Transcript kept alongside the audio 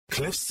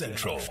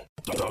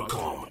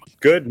CliffCentral.com.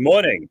 Good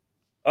morning.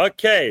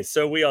 Okay,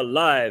 so we are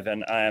live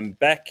and I am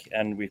back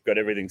and we've got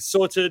everything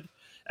sorted.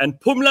 And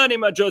Phumlani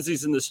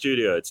Majozi's in the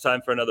studio. It's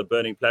time for another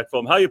Burning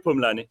Platform. How are you,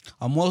 Phumlani?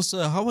 I'm well,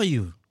 sir. How are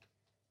you?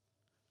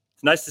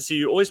 It's nice to see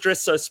you. Always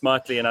dressed so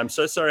smartly, and I'm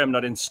so sorry I'm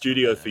not in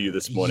studio for you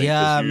this morning.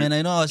 Yeah, man,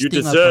 I know. I was you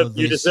thinking deserve about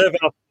you this. deserve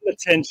our full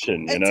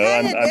attention. You know,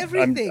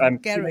 everything,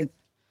 Gareth.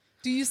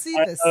 Do you see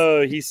this?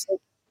 Oh, he's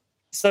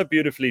so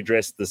beautifully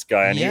dressed, this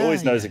guy, and he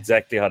always knows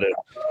exactly how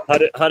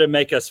to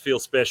make us feel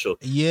special.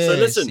 Yes, so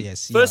listen,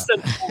 first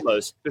and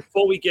foremost,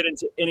 before we get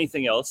into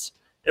anything else,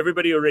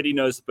 everybody already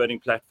knows the Burning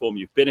Platform.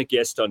 You've been a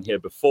guest on here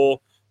before,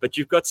 but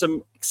you've got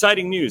some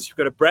exciting news. You've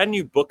got a brand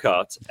new book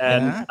out,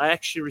 and I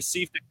actually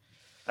received it.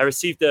 I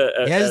received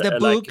Here's the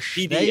book.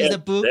 PDF. There is the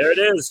book. There it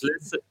is.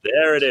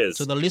 There it is.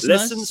 To the listeners.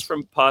 Lessons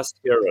from Past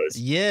Heroes.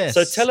 Yes.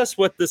 So tell us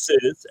what this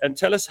is, and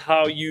tell us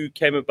how you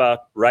came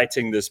about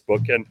writing this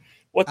book, and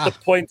what the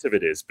point of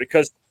it is.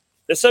 Because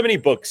there's so many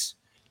books.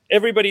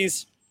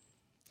 Everybody's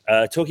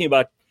talking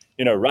about,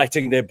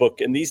 writing their book,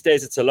 and these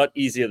days it's a lot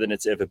easier than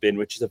it's ever been,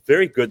 which is a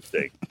very good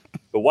thing.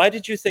 But why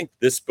did you think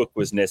this book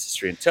was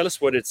necessary? And tell us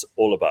what it's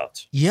all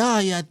about.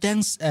 Yeah.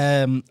 Thanks,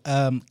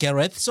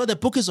 Gareth. So the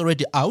book is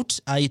already out.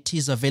 It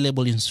is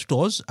available in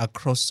stores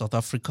across South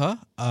Africa.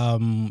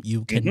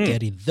 You can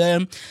get it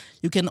there.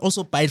 You can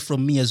also buy it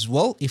from me as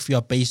well if you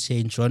are based here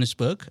in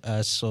Johannesburg.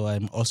 So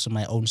I'm also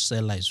my own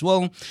seller as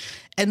well.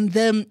 And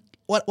then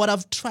what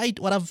I've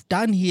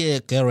done here,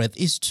 Gareth,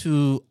 is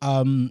to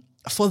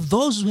for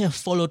those who have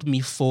followed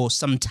me for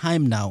some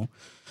time now,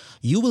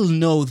 you will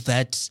know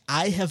that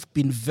I have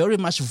been very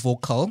much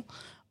vocal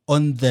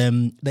on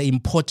the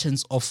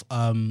importance of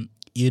a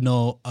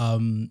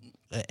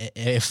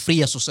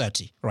freer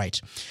society,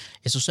 right?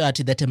 A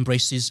society that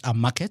embraces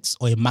markets,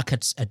 or a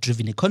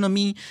markets-driven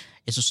economy,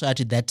 a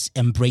society that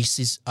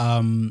embraces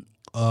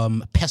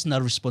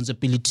personal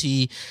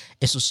responsibility,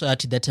 a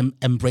society that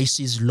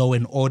embraces law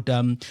and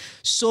order.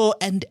 So,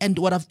 and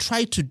what I've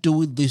tried to do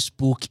with this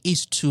book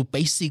is to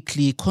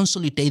basically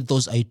consolidate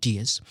those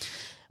ideas.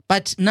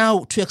 But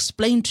now, to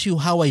explain to you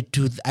how I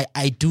do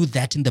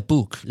that in the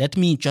book, let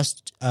me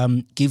just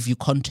give you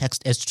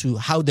context as to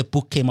how the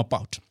book came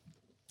about.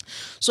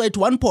 So at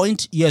one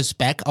point, years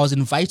back, I was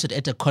invited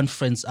at a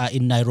conference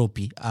in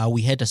Nairobi.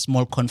 We had a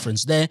small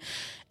conference there.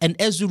 And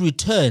as we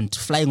returned,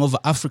 flying over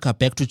Africa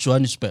back to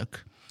Johannesburg,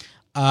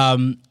 so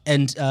I'm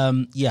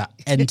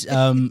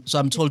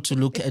told to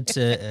look at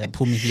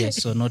Phumi here,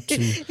 so not to...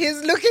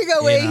 He's looking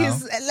away.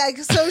 He's like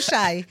so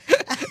shy.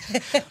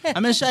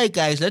 I'm a shy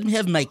guy. Let me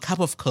have my cup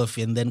of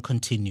coffee and then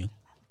continue.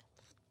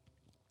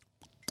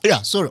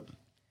 Yeah, so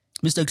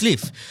Mr.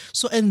 Cliff.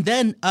 So and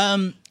then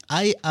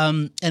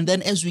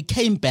as we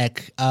came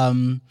back,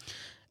 there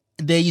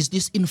is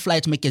this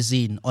In-Flight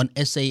magazine on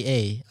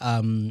SAA,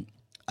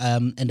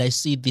 and I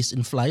see this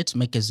In-Flight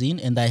magazine,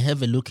 and I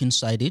have a look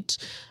inside it.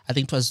 I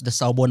think it was the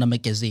Sawubona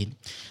magazine.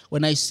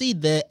 When I see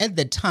there, at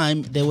the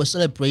time, they were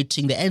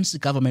celebrating, the ANC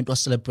government was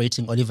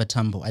celebrating Oliver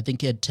Tambo. I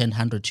think he had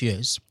 100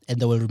 years,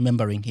 and they were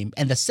remembering him.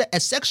 And a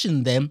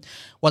section there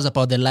was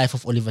about the life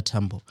of Oliver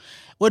Tambo.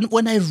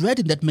 When I read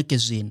in that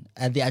magazine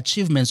the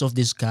achievements of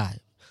this guy,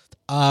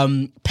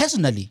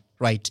 personally,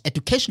 right,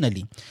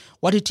 educationally,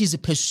 what it is he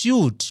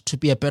pursued to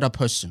be a better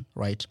person,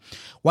 right,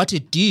 what he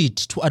did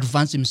to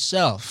advance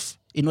himself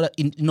in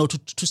order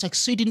to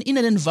succeed in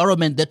an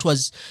environment that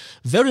was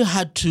very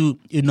hard to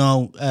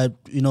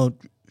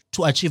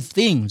to achieve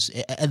things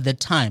at the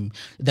time,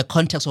 the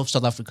context of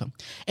South Africa.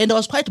 And I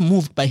was quite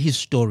moved by his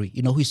story,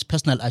 his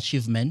personal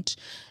achievement.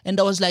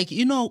 And I was like,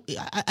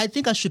 I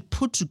think I should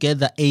put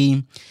together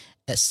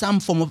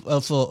some form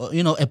of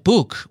a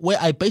book where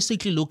I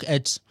basically look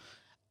at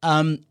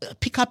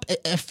pick up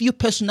a few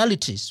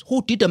personalities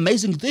who did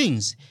amazing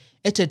things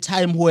at a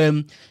time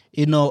when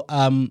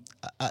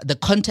the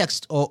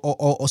context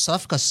or South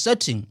Africa's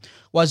setting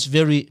was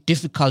very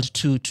difficult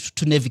to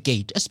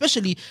navigate,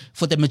 especially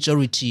for the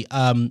majority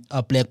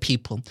of black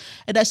people.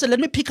 And I said, let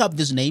me pick up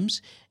these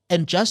names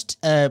and just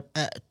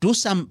do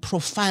some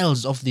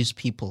profiles of these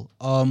people,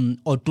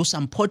 or do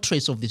some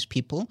portraits of these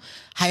people,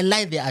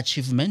 highlight their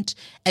achievement,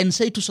 and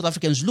say to South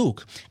Africans,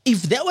 look,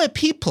 if there were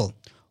people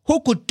who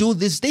could do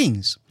these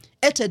things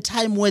at a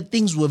time where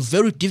things were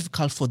very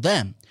difficult for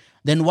them,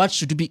 then what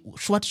should we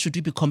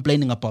be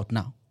complaining about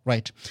now,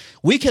 right?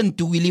 We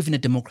live in a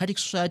democratic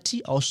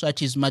society. Our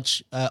society is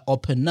much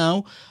open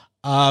now.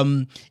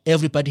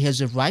 Everybody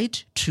has a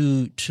right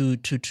to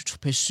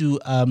pursue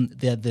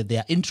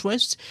their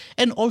interests,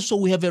 and also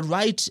we have a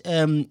right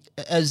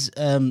as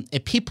a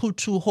people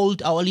to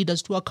hold our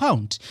leaders to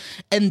account,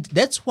 and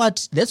that's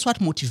what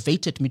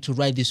motivated me to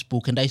write this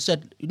book. And I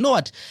said, you know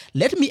what?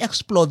 Let me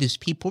explore these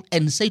people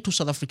and say to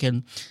South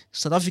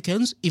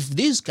Africans, if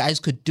these guys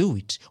could do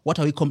it, what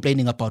are we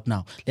complaining about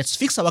now? Let's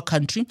fix our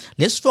country.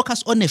 Let's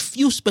focus on a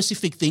few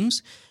specific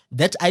things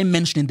that I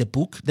mention in the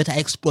book, that I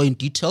explore in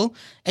detail,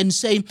 and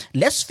say,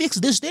 let's fix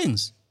these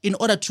things in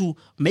order to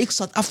make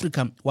South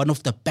Africa one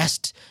of the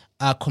best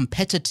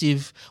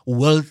competitive,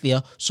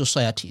 wealthier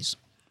societies.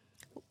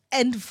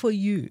 And for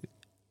you,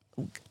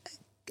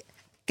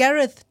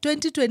 Gareth,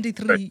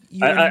 2023.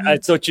 I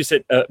thought you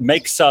said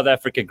make South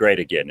Africa great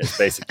again is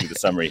basically the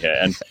summary here.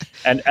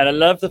 And I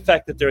love the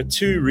fact that there are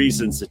two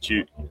reasons that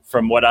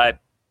from what I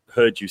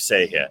heard you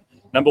say here.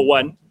 Number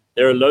one,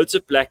 there are loads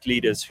of black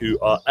leaders who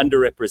are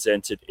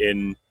underrepresented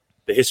in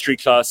the history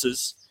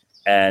classes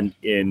and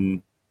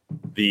in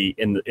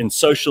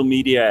social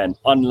media and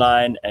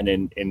online and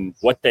in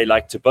what they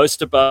like to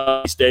boast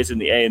about these days in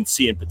the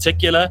ANC in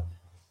particular.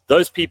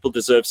 Those people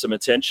deserve some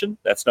attention.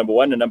 That's number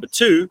one. And number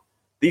two,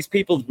 these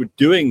people were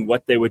doing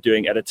what they were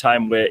doing at a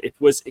time where it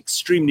was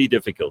extremely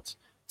difficult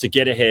to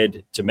get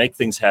ahead, to make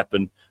things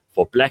happen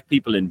for black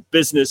people in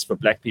business, for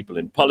black people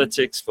in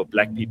politics, for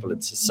black people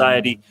in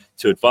society,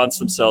 to advance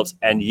themselves.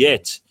 And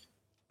yet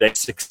they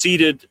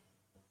succeeded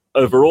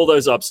over all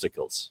those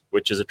obstacles,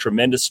 which is a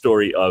tremendous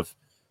story of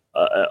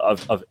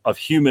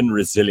human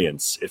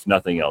resilience, if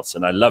nothing else.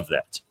 And I love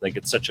that. I think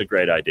it's such a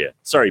great idea.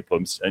 Sorry,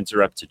 Pums, I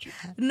interrupted you.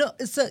 No,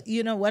 so,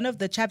 one of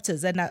the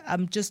chapters, and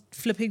I'm just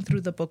flipping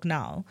through the book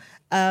now,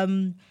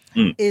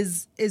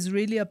 is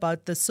really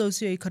about the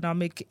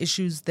socioeconomic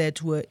issues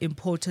that were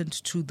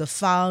important to the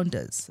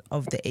founders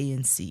of the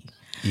ANC.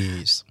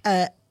 Yes.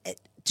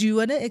 Do you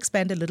want to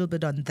expand a little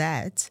bit on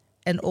that?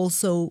 And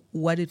also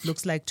what it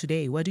looks like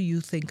today? What do you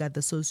think are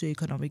the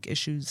socioeconomic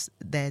issues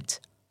that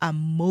are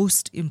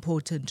most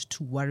important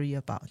to worry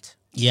about?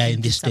 Yeah, in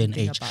this day and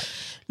age.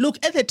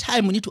 Look, at the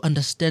time, we need to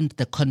understand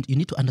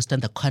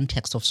the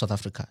context of South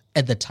Africa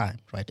at the time,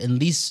 right? And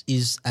this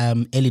is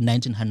early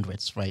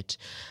 1900s, right?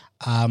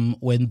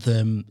 When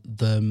the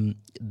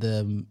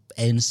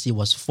ANC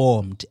was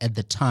formed at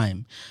the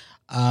time,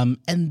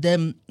 and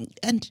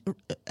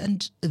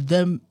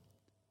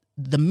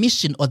the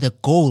mission or the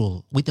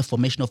goal with the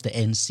formation of the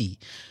ANC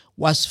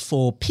was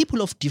for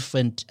people of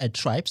different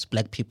tribes,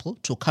 black people,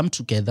 to come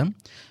together.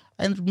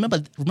 And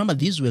remember,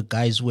 these were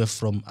guys who were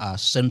from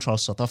central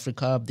South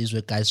Africa. These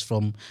were guys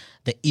from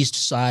the east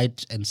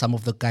side, and some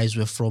of the guys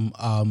were from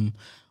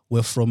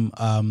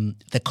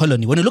the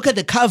colony. When you look at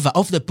the cover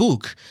of the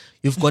book,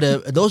 you've got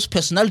those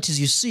personalities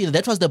you see.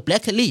 That was the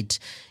black elite.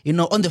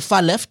 On the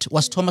far left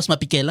was Thomas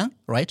Mapikela,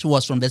 right, who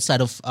was from that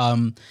side of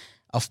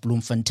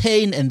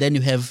Bloemfontein, and then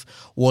you have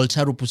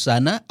Walter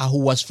Rupusana, who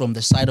was from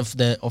the side of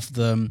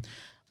the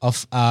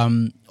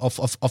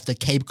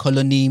Cape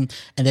Colony,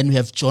 and then we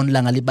have John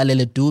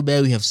Langalibalele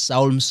Dube, we have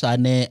Saul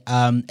Msane,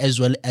 as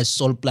well as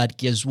Sol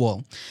Plaatje as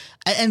well.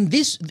 And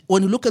this,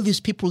 when you look at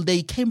these people,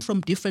 they came from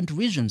different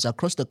regions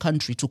across the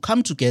country to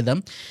come together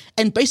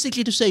and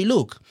basically to say,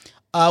 look,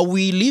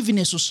 we live in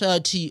a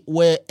society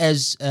where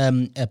as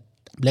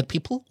black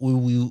people,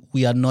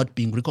 we are not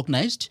being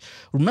recognized.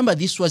 Remember,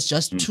 this was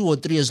just 2 or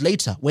 3 years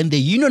later when the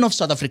Union of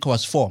South Africa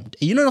was formed.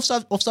 The Union of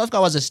South Africa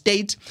was a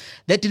state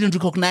that didn't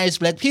recognize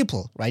black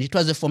people, right? It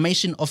was a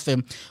formation of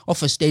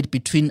a state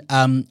between,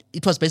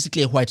 it was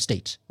basically a white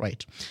state,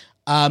 right?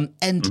 And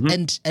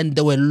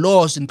there were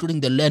laws,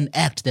 including the Land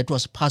Act that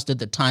was passed at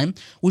the time,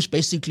 which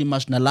basically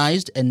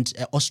marginalized and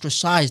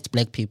ostracized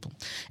black people.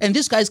 And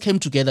these guys came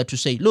together to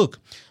say, look,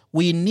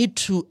 we need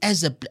to,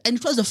 and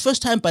it was the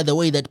first time, by the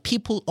way, that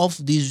people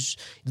of these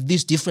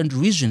different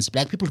regions,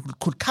 black people,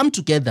 could come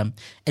together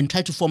and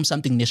try to form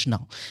something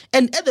national.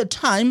 And at the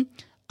time,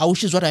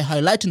 which is what I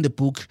highlight in the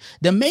book,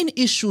 the main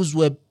issues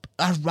were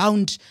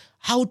around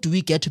how do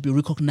we get to be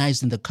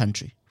recognized in the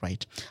country,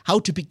 right? How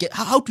do we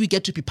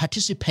get to be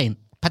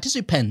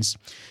participants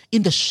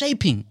in the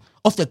shaping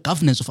of the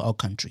governance of our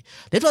country?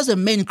 That was the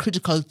main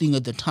critical thing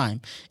at the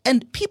time.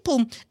 And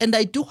people, and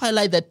I do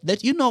highlight that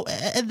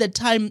at the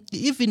time,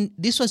 even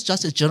this was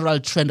just a general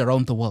trend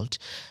around the world.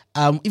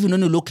 Even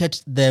when you look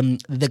at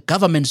the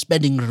government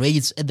spending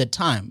rates at the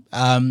time,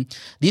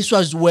 this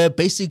was where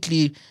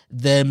basically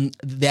the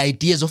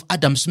ideas of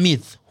Adam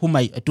Smith, whom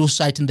I do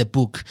cite in the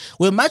book,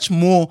 were much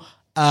more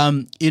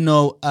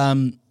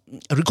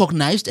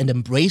recognized and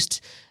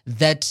embraced,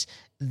 that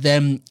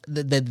the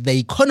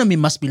economy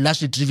must be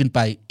largely driven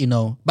by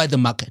the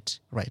market,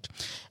 right?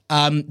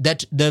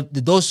 That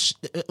those,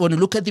 when you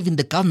look at even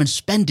the government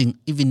spending,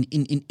 even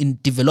in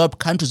developed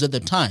countries at the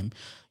time,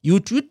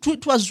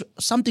 it was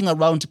something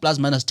around plus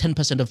minus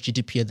 10% of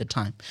GDP at the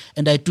time,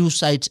 and I do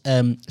cite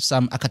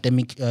some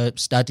academic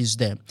studies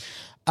there.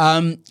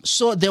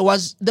 So there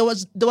was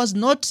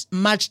not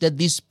much that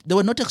they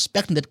were not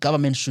expecting that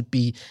government should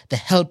be the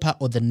helper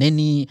or the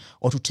nanny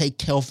or to take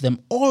care of them.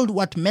 All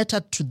what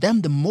mattered to them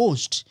the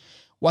most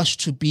was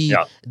to be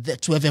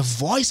to have a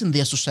voice in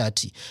their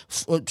society,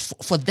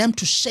 for them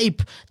to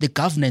shape the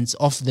governance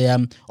of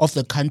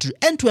the country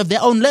and to have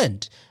their own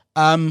land.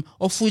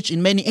 Of which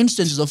in many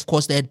instances, of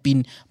course, they had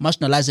been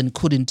marginalized and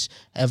couldn't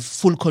have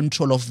full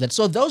control of that.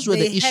 So those were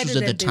the issues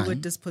at the time. They were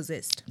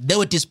dispossessed. They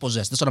were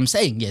dispossessed. That's what I'm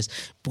saying, yes.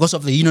 Because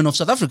of the Union of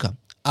South Africa,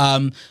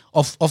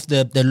 of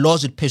the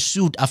laws it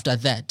pursued after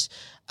that.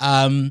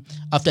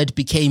 After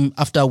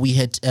we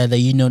had the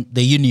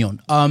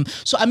union.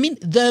 So I mean,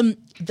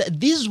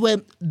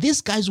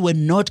 these guys were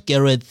not,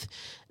 Gareth,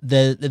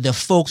 the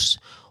folks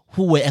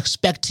who were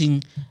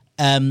expecting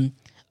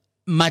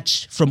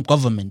much from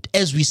government,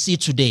 as we see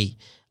today.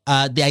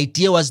 The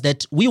idea was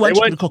that we want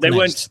to be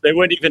recognized. They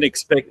weren't even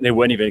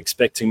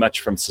expecting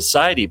much from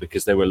society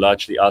because they were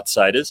largely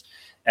outsiders,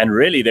 and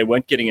really they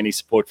weren't getting any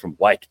support from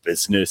white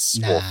business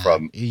or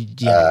from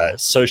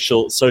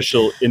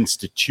social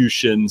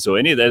institutions or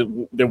any of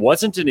that. There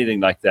wasn't anything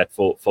like that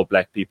for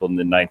Black people in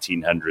the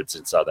 1900s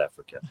in South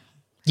Africa.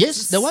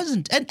 Yes, there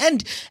wasn't.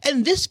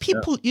 And these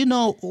people,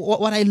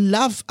 what I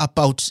love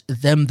about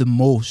them the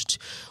most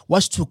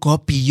was to go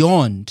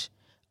beyond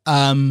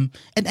and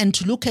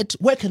to look at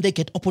where can they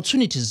get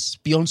opportunities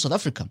beyond South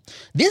Africa.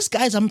 These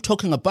guys I'm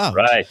talking about,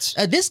 right?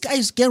 These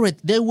guys, Gareth,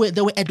 they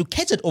were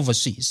educated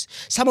overseas.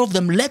 Some of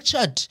them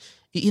lectured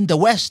in the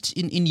West,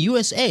 in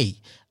USA,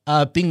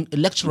 being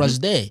lecturers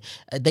there.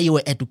 They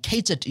were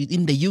educated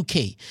in the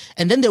UK,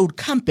 and then they would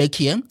come back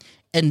here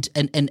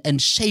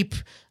and shape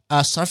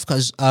South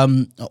Africa's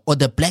or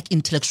the Black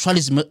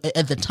intellectualism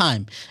at the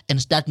time,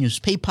 and start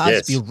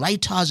newspapers, be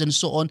writers, and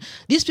so on.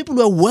 These people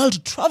were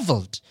world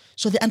traveled.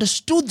 So they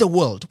understood the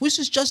world, which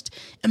is just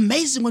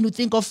amazing when you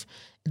think of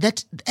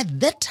that. At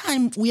that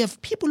time, we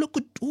have people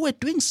who were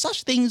doing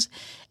such things,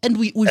 and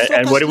we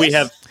and what do we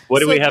have?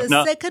 What do we have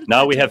now?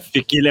 Now we have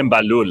Fikile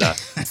Mbalula.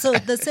 So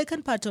the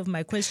second part of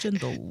my question,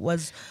 though,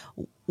 was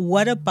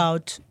what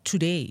about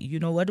today?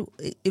 What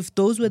if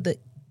those were the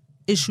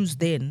issues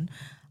then?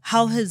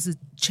 How has it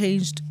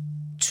changed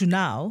to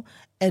now?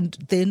 And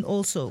then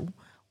also,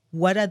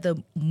 what are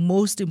the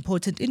most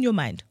important, in your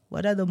mind,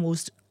 what are the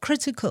most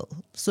critical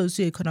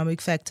socioeconomic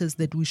factors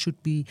that we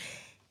should be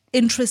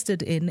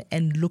interested in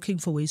and looking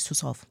for ways to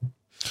solve?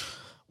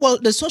 Well,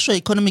 the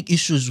socioeconomic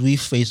issues we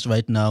face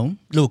right now,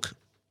 look,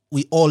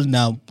 we all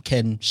now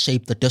can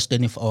shape the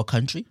destiny of our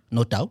country,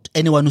 no doubt.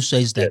 Anyone who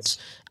says that,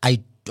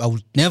 I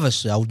would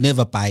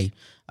never buy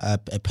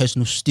a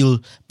person who still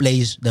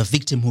plays the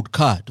victimhood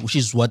card, which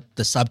is what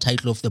the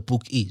subtitle of the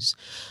book is.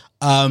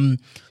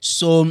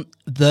 So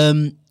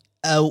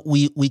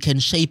we can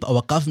shape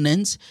our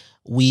governance.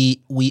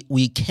 We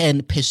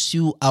can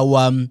pursue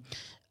our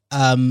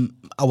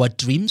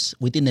dreams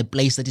within a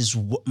place that is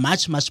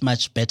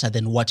much better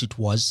than what it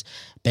was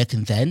back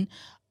then.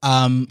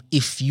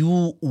 If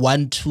you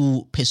want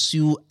to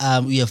pursue,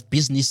 you have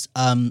business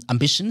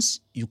ambitions,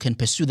 you can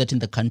pursue that in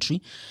the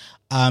country.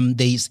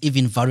 There is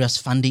even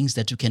various fundings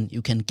that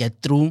you can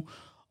get through.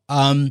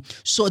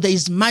 So there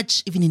is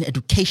much even in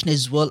education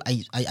as well.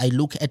 I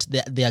look at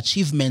the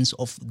achievements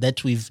of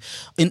that we've,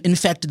 in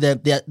fact,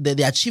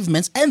 the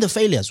achievements and the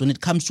failures when it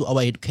comes to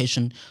our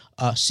education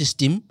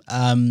system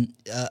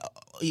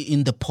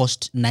in the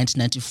post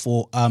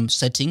 1994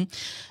 setting.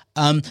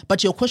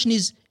 But your question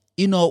is,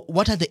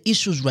 what are the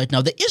issues right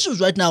now? The issues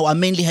right now are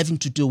mainly having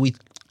to do with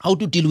how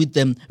to deal with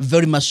them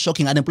very much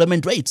shocking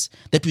unemployment rates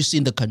that we see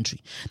in the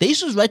country. The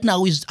issues right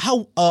now is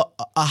how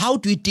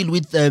do we deal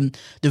with the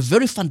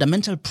very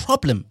fundamental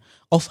problem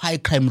of high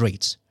crime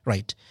rates,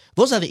 right?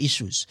 Those are the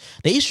issues.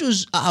 The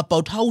issues are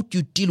about how do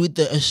you deal with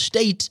a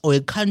state or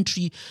a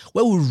country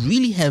where we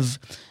really have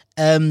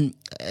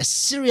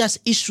serious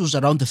issues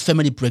around the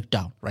family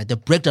breakdown, right? The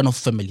breakdown of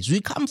families.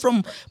 We come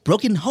from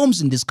broken homes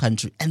in this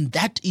country, and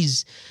that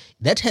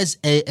has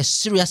a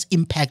serious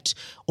impact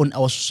on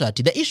our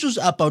society. The issues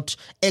are about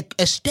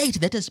a state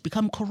that has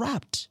become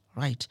corrupt,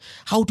 right?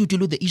 How to deal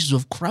with the issues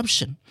of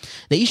corruption.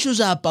 The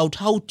issues are about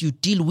how to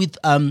deal with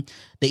the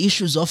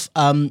issues of,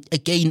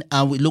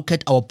 we look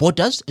at our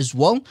borders as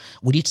well.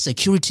 We need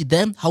security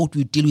there. How do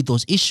we deal with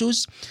those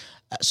issues?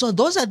 So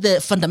those are the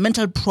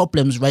fundamental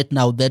problems right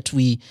now that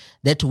we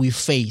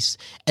face,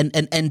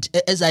 and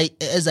as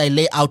I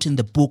lay out in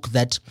the book,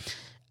 that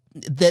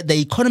the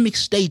economic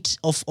state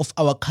of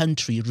our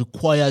country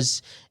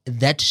requires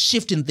that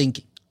shift in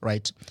thinking,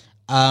 right?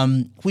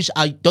 Which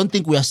I don't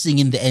think we are seeing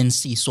in the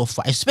ANC so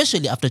far,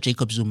 especially after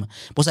Jacob Zuma.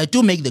 Because I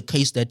do make the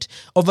case that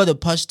over the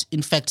past,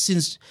 in fact,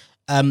 since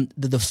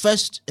the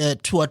first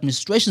two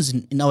administrations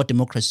in our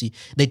democracy,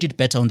 they did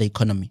better on the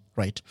economy,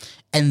 right?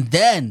 And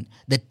then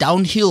the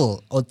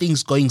downhill or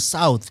things going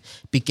south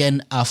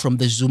began from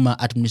the Zuma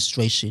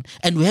administration.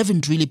 And we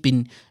haven't really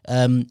been,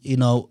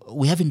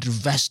 we haven't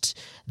reversed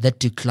that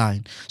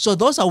decline. So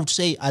those, I would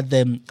say, are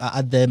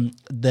the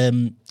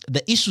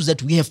issues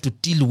that we have to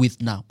deal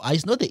with now.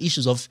 It's not the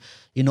issues of,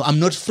 I'm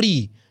not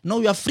free. No,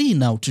 we are free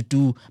now to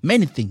do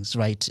many things,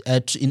 right?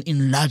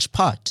 In large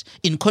part,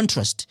 in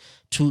contrast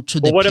to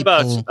the what people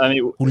about,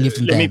 who live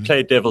in let me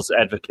play devil's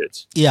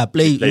advocate. Yeah,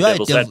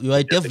 you are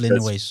a devil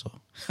anyway, so.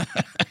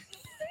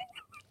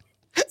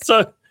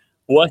 So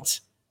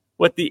what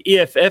the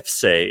EFF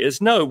say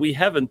is, no, we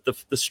haven't.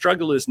 The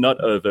struggle is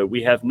not over.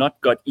 We have not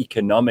got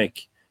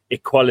economic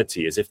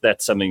equality, as if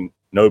that's something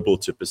noble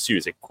to pursue,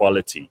 is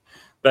equality.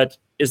 But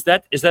is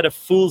that a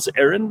fool's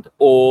errand,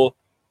 or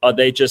are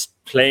they just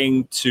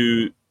playing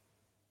to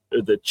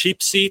the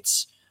cheap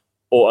seats,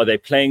 or are they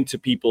playing to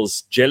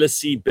people's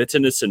jealousy,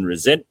 bitterness, and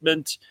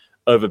resentment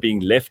over being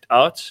left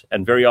out,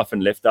 and very often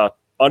left out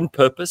on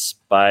purpose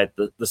by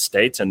the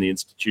state and the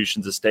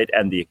institutions of state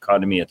and the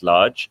economy at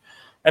large?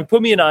 And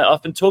Phumi and I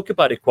often talk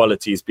about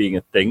equality as being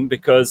a thing,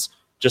 because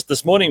just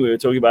this morning we were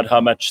talking about how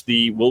much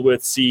the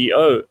Woolworths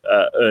CEO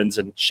earns,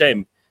 and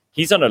shame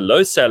He's on a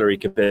low salary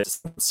compared to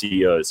some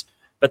CEOs.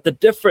 But the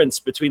difference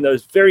between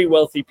those very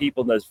wealthy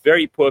people and those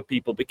very poor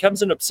people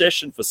becomes an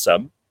obsession for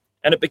some,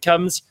 and it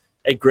becomes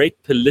a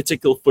great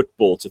political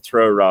football to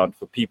throw around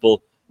for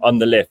people on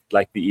the left,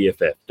 like the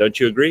EFF. Don't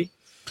you agree?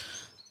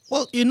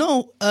 Well,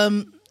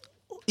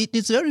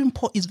 it's very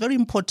important. It's very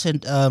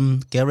important,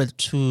 Gareth,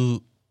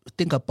 to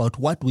think about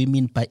what we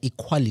mean by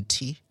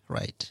equality,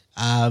 right?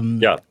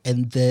 And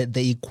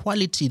the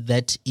equality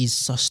that is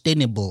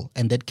sustainable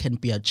and that can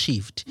be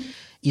achieved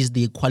is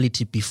the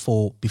equality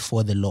before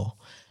the law.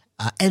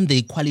 And the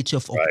equality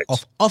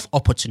of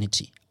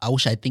opportunity,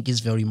 which I think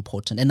is very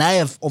important. And I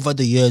have, over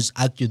the years,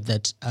 argued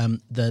that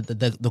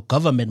the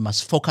government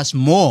must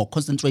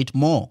concentrate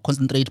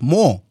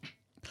more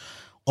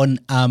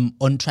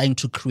on trying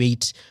to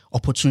create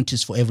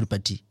opportunities for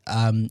everybody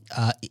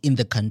in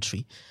the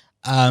country.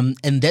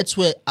 And that's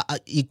where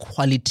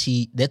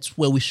equality, that's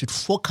where we should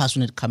focus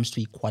when it comes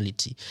to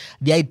equality.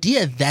 The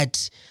idea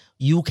that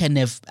you can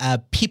have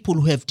people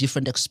who have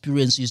different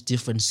experiences,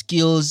 different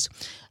skills,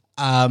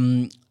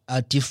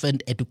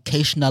 different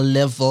educational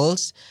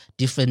levels,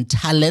 different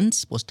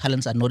talents, because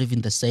talents are not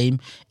even the same,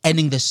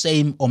 earning the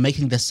same or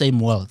making the same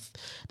wealth.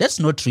 That's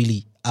not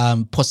really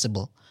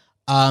possible.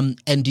 And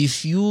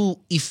if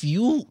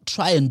you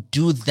try and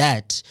do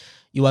that,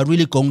 you are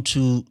really going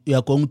to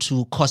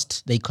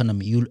cost the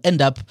economy. You'll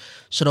end up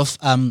sort of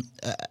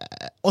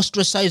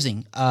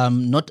ostracizing,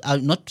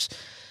 not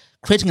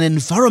creating an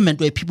environment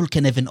where people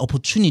can have an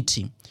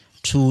opportunity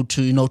to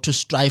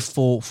strive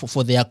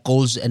for their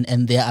goals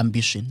and their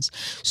ambitions.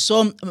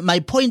 So my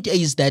point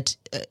is that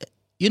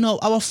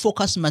our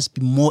focus must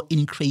be more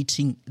in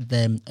creating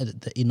the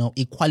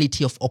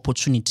equality of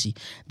opportunity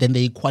than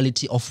the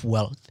equality of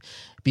wealth.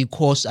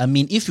 Because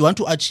if you want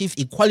to achieve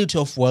equality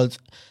of wealth,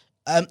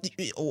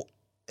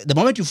 the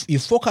moment you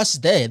focus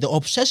there, the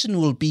obsession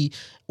will be,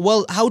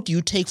 well, how do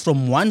you take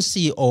from one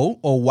CEO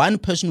or one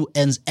person who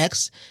earns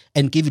X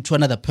and give it to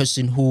another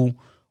person who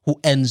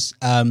earns,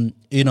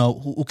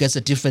 who gets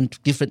a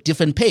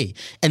different pay?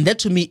 And that,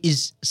 to me,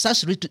 is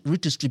such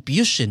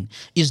redistribution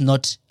is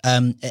not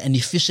an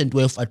efficient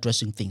way of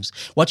addressing things.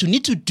 What you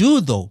need to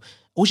do, though,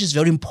 which is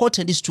very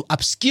important, is to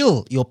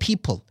upskill your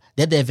people,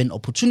 that they have an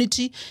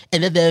opportunity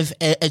and that they have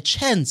a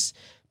chance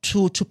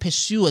to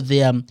pursue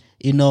their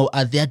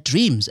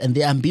dreams and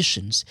their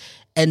ambitions.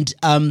 And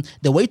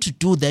the way to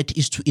do that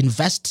is to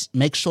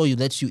make sure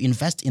that you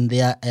invest in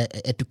their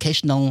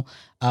educational,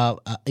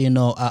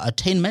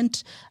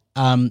 attainment,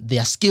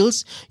 their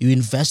skills. You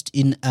invest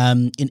in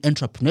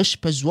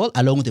entrepreneurship as well,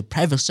 along with the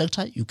private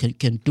sector. You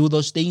can do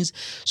those things.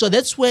 So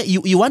that's where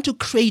you want to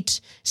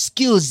create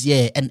skills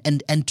here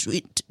and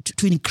to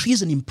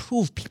increase and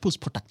improve people's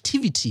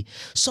productivity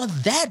so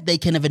that they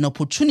can have an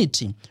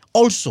opportunity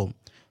also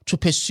to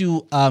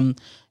pursue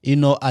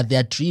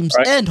their dreams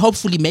and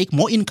hopefully make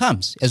more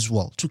incomes as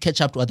well to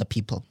catch up to other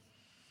people.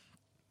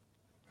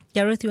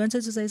 Gareth, you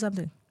wanted to say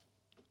something?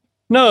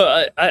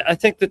 No, I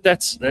think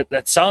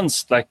that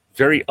sounds like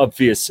very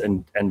obvious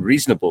and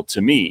reasonable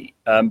to me.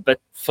 But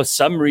for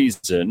some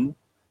reason,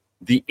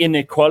 the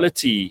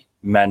inequality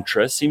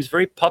mantra seems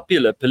very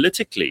popular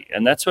politically.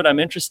 And that's what I'm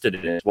interested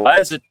in. Why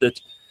is it that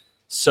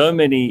so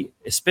many,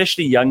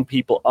 especially young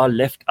people, are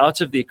left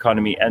out of the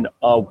economy and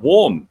are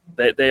warm?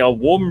 They are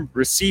warm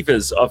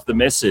receivers of the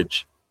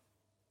message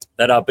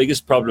that our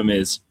biggest problem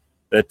is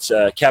that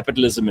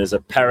capitalism is a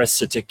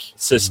parasitic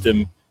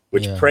system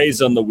which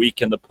preys on the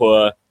weak and the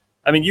poor.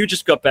 I mean, you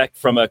just got back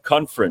from a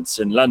conference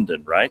in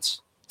London, right?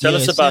 Tell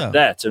us about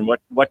that and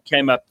what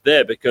came up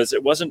there, because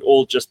it wasn't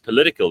all just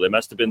political. There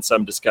must have been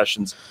some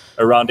discussions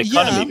around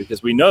economy,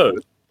 because we know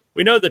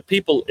that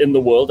people in the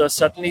world are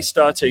suddenly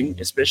starting,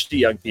 especially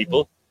young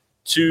people,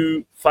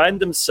 to find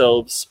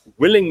themselves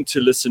willing to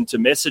listen to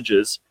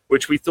messages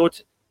which we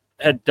thought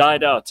had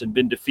died out and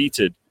been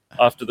defeated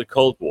after the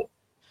Cold War.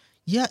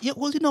 Yeah.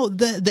 Well,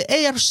 the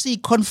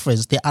ARC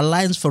conference, the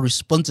Alliance for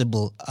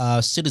Responsible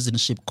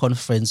Citizenship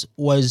Conference,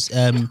 is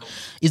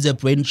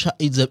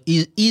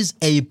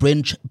a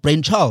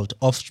brainchild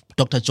of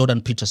Dr.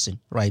 Jordan Peterson,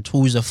 right?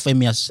 Who is a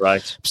famous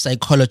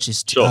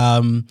psychologist. Sure.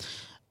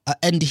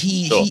 And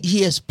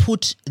he has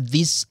put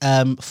this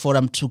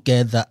forum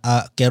together,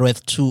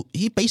 Gareth.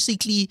 He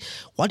basically,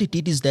 what he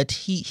did is that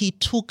he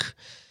took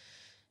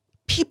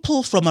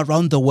people from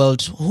around the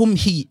world whom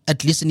he,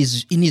 at least in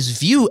his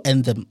view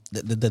and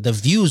the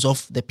views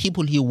of the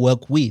people he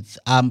work with,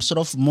 right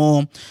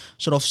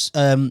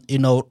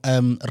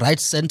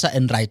center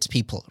and right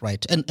people,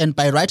 right? And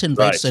by right and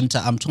right center,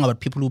 I'm talking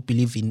about people who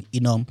believe in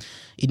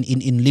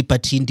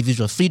liberty,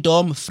 individual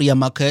freedom, freer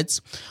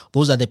markets.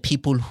 Those are the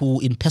people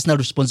who, in personal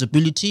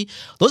responsibility,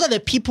 those are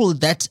the people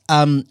that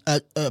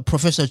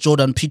Professor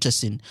Jordan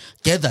Peterson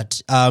gathered.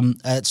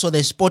 So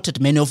they spotted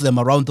many of them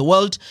around the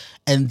world,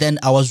 and then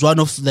I was one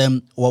of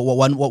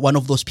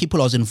those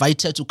people. I was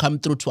invited to come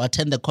through to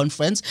attend the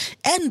conference,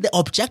 and the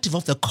objective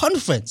of the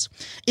conference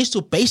is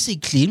to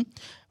basically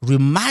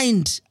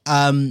remind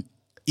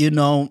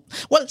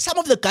some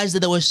of the guys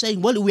that they were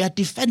saying, well, we are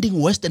defending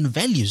Western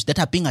values that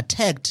are being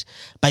attacked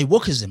by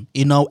wokeism,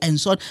 and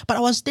so on. But I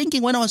was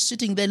thinking when I was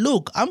sitting there,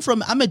 look,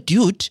 I'm a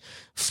dude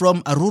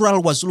from a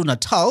rural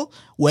KwaZulu-Natal,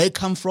 where I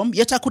come from,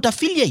 yet I could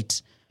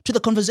affiliate to the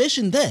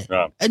conversation there.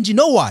 Yeah. And you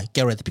know why,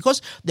 Gareth?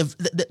 Because the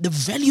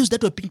values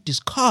that were being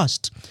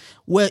discussed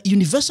were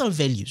universal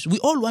values. We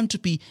all want to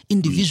be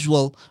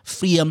individual,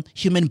 free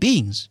human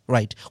beings,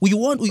 right? We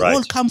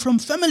all come from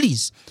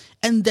families.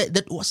 And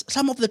that was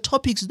some of the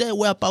topics there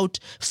were about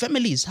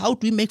families. How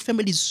do we make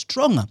families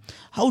stronger?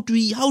 How do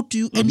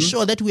you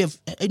ensure that we have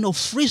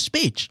free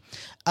speech,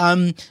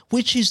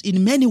 which is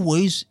in many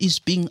ways is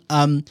being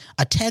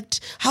attacked?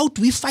 How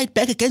do we fight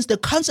back against the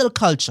cancel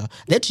culture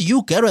that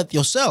you, Gareth,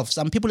 yourself,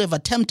 some people have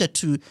attempted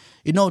to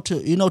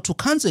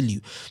cancel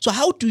you? So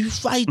how do you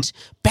fight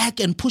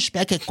back and push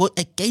back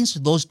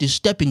against those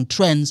disturbing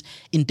trends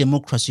in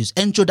democracies?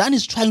 And Jordan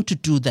is trying to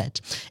do that.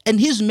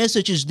 And his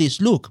message is this: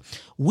 look,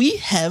 we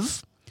have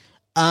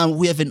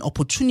an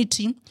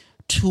opportunity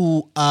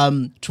to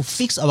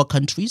fix our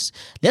countries.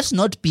 Let's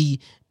not be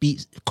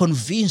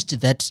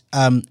convinced that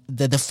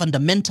the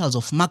fundamentals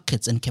of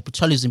markets and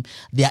capitalism,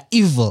 they are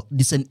evil.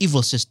 It's an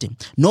evil system.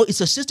 No,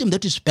 it's a system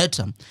that is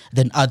better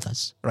than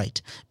others,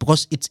 right?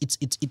 Because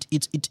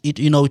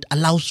it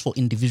allows for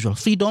individual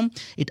freedom.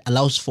 It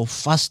allows for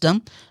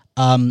faster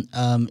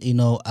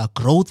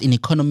growth in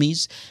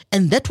economies,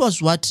 and that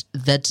was what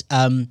that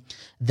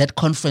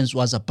conference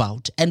was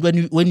about. And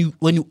when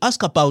you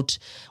ask about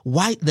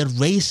why the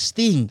race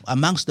thing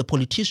amongst the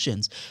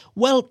politicians,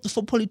 well,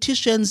 for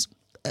politicians,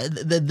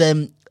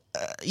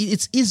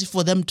 it's easy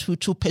for them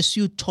to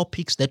pursue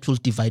topics that will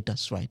divide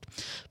us, right?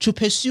 To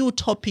pursue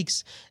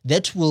topics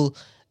that will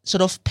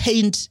sort of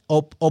paint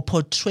or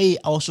portray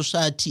our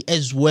society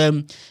as where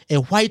a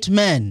white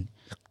man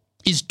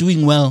is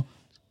doing well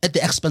at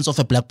the expense of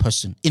a black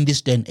person in this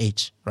day and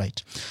age,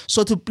 right?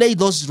 So to play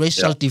those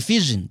racial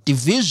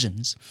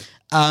divisions,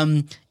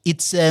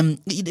 it's a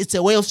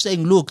way of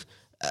saying, look,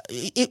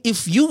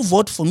 if you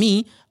vote for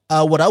me,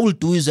 what I will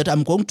do is that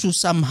I'm going to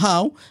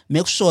somehow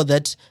make sure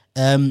that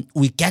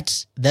we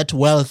get that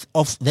wealth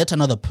of that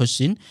another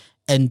person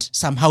and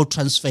somehow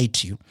transfer it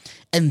to you.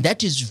 And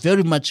that is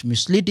very much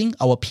misleading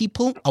our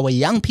people, our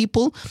young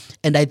people.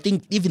 And I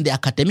think even the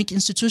academic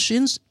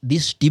institutions,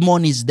 this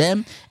demon is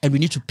them, and we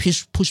need to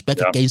push back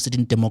against it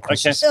in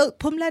democracy. Okay. So,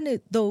 Phumlane,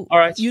 though, all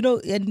right.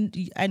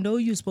 And I know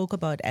you spoke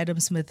about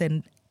Adam Smith,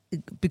 and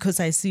because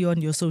I see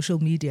on your social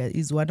media,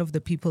 is one of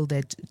the people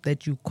that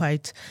you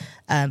quite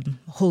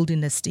hold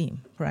in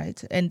esteem, right?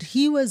 And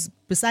he was,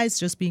 besides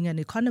just being an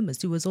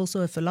economist, he was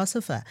also a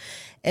philosopher.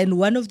 And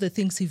one of the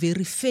things he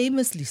very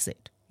famously said,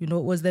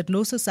 was that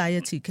no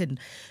society can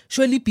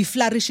surely be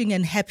flourishing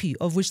and happy,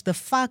 of which the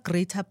far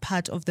greater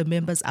part of the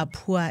members are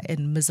poor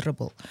and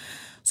miserable.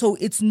 So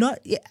it's not,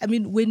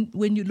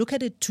 when you look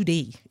at it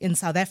today in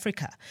South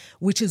Africa,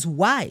 which is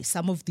why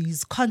some of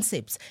these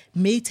concepts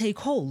may take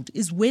hold,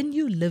 is when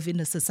you live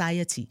in a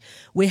society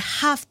where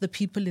half the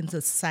people in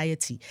the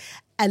society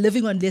are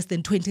living on less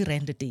than 20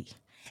 Rand a day.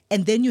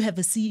 And then you have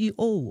a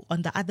CEO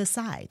on the other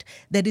side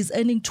that is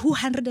earning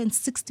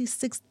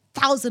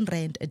 266,000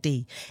 Rand a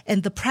day.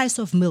 And the price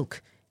of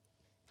milk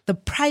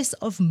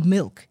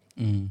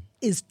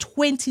is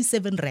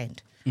 27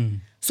 Rand.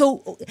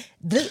 So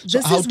this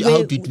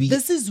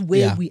is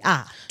where we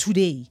are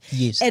today.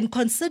 Yes. And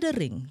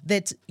considering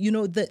that,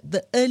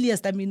 the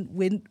earliest,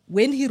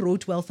 when he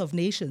wrote Wealth of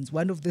Nations,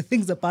 one of the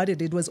things about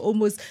it was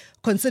almost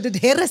considered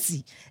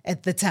heresy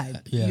at the time,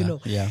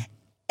 Yeah.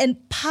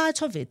 And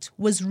part of it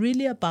was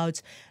really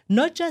about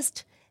not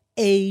just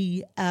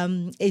a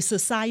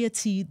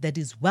society that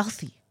is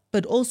wealthy,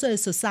 but also a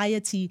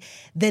society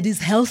that is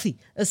healthy,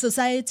 a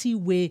society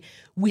where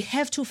we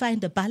have to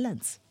find a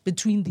balance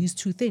between these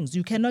two things.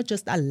 You cannot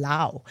just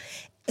allow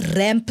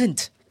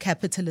rampant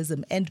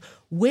capitalism. And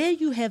where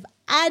you have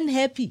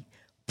unhappy,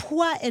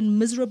 poor and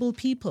miserable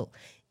people,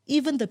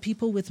 even the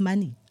people with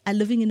money are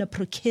living in a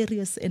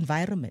precarious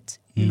environment.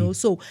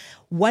 So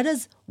what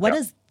does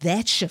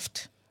that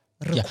shift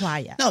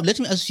require? Yeah. Now, let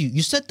me ask you.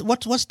 You said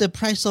what's the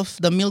price of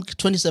the milk?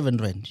 27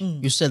 Rand.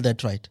 You said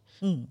that right.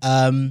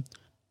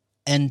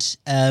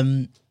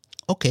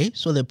 Okay,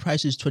 so the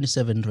price is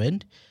 27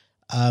 Rand.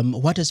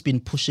 What has been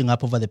pushing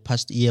up over the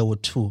past year or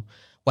two?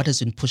 What has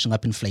been pushing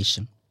up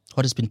inflation?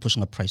 What has been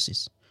pushing up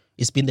prices?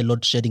 It's been the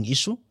load shedding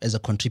issue as a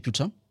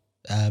contributor.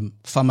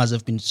 Farmers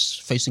have been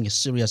facing a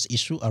serious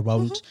issue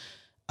around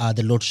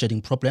the load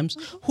shedding problems.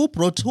 Who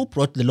brought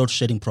the load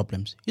shedding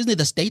problems? Isn't it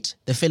the state?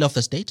 The failure of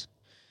the state?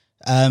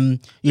 You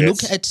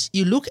look at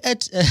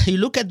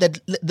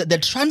the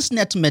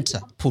Transnet matter,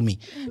 Pumi.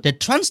 The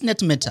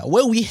Transnet matter,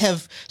 where we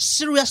have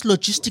serious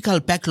logistical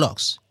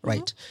backlogs,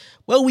 right?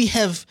 Where we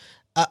have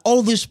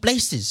all these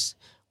places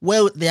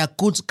where there are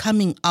goods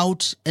coming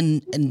out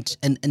and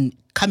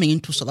coming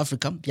into South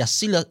Africa. There are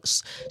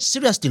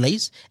serious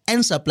delays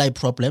and supply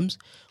problems.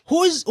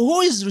 Who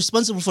is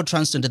responsible for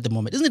Transnet at the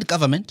moment? Isn't it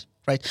government?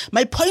 Right.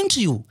 My point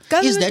to you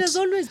government is that has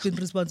always been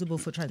responsible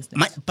for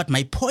Transnet. But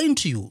my point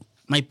to you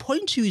My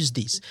point to you is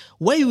this: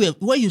 where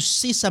you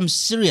see some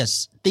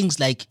serious things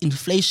like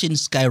inflation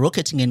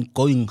skyrocketing and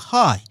going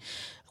high,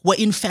 where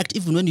in fact,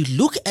 even when you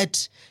look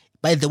at,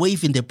 by the way,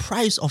 even the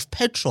price of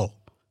petrol,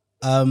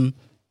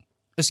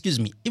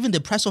 even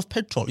the price of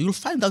petrol, you'll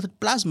find out that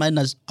plus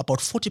minus about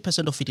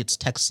 40% of it's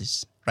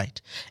taxes, right?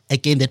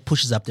 Again, that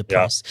pushes up the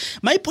price.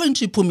 My point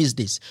to you, Pumi, is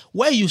this: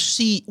 where you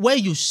see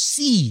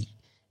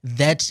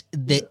that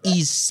there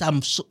is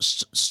some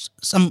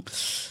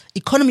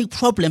economic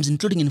problems,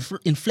 including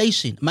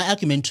inflation. My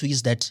argument to you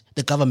is that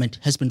the government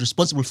has been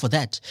responsible for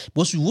that,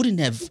 because we wouldn't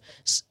have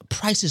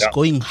prices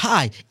going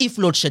high if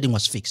load shedding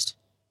was fixed.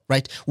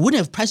 Right? We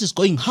wouldn't have prices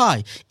going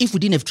high if we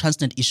didn't have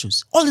Transnet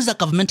issues. All these are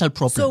governmental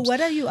problems. So what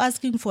are you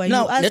asking for?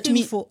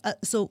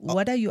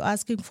 What are you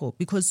asking for?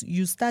 Because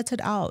you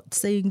started out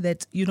saying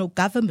that,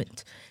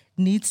 government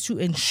needs to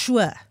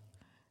ensure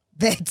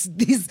that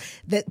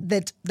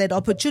that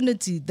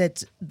opportunity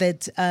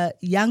that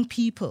young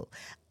people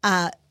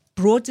are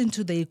brought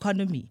into the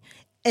economy.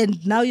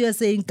 And now you're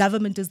saying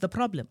government is the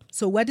problem.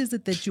 So what is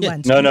it that you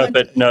want?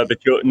 But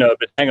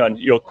hang on.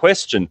 Your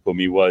question for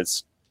me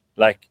was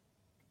like,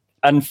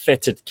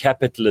 unfettered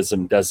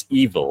capitalism does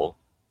evil,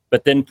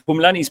 but then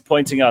Phumlani's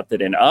pointing out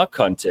that in our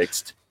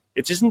context,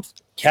 it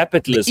isn't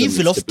capitalism. The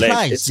evil of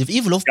price, the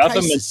evil of price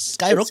is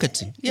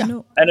skyrocketing.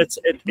 And it's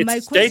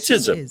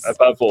statism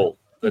above all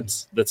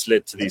that's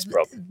led to these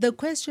problems. The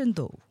question,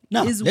 though,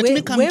 is where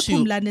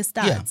Phumlani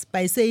starts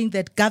by saying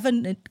that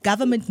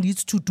government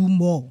needs to do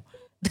more.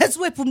 That's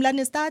where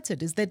Phumlani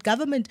started, is that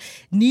government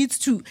needs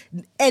to,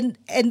 and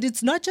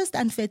it's not just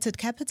unfettered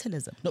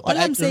capitalism. All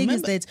I'm saying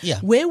is that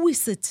where we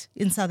sit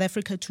in South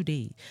Africa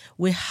today,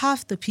 where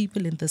half the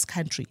people in this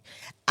country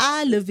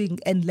are living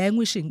and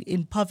languishing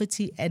in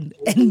poverty and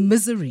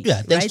misery.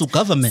 Yeah, thanks to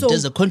government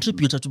as a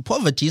contributor to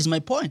poverty is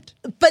my point.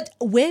 But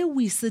where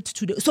we sit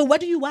today, so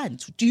what do you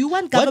want? Do you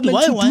want government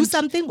to do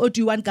something, or do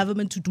you want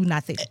government to do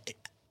nothing?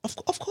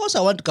 Of course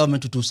I want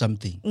government to do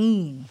something.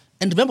 And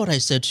remember what I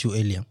said to you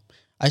earlier.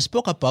 I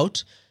spoke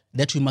about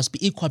that we must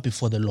be equal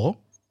before the law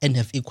and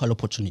have equal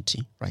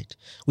opportunity, right?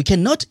 We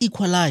cannot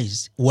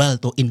equalize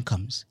wealth or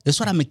incomes. That's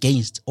what I'm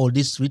against, all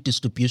this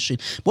redistribution.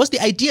 Because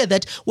the idea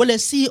that, well, a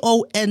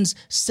CEO earns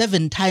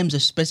 7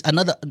 times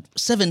another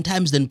 7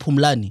 times than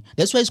Phumlani.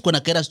 That's why it's going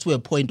to get us to a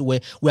point where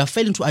we are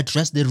failing to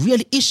address the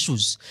real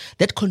issues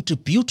that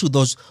contribute to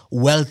those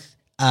wealth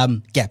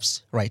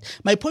gaps, right?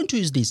 My point to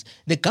you is this: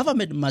 the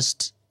government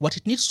must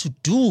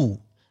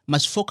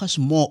focus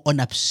more on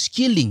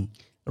upskilling,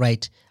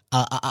 right,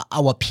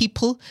 our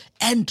people,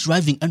 and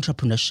driving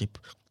entrepreneurship.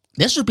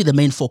 That should be the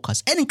main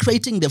focus. And in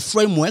creating the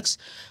frameworks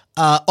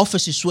of a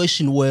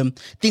situation where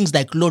things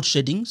like load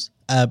sheddings,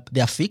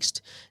 they are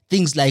fixed.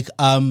 Things like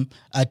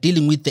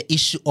dealing with the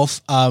issue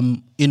of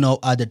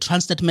the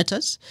Transnet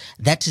matters,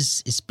 that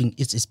is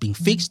being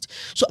fixed.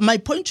 So my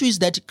point to you is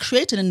that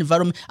create an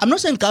environment. I'm not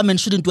saying government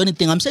shouldn't do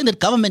anything. I'm saying that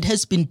government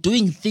has been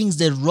doing things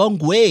the wrong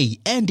way,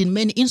 and in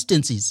many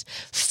instances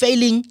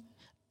failing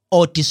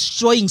or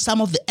destroying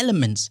some of the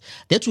elements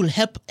that will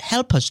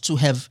help us to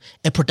have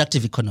a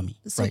productive economy.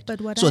 Right?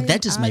 So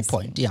that is my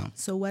point. Yeah.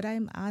 So what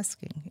I'm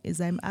asking is,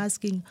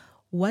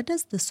 what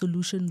does the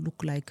solution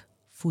look like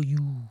for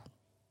you?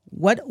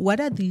 What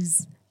are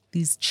these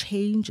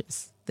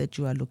changes that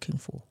you are looking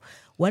for?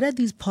 What are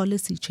these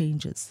policy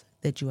changes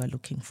that you are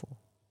looking for?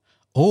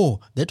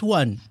 Oh, that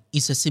one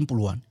is a simple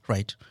one,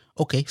 right?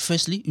 Okay,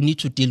 firstly, you need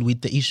to deal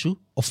with the issue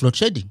of load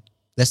shedding.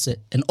 That's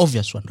an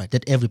obvious one, right,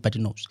 that everybody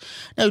knows.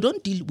 Now, you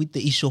don't deal with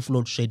the issue of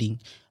load shedding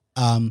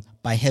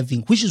by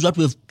having, which is what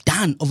we've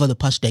done over the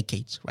past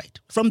decades, right?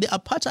 From the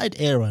apartheid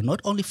era,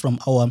 not only from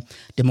our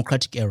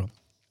democratic era.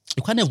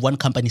 You can't have one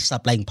company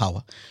supplying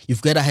power.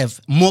 You've got to have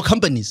more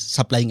companies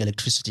supplying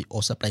electricity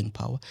or supplying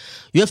power.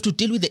 You have to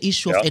deal with the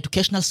issue of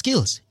educational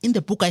skills. In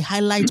the book, I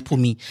highlight, for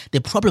me,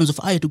 the problems of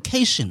our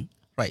education,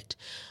 right?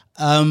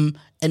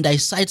 And I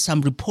cite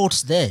some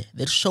reports there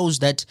that shows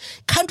that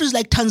countries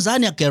like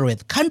Tanzania,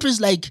 Gareth,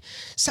 countries like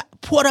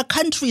poorer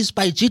countries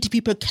by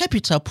GDP per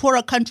capita,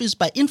 poorer countries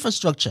by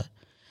infrastructure,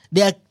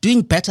 they are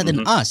doing better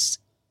than us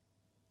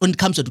when it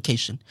comes to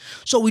education.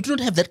 So we do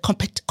not have that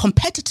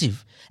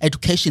competitive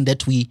education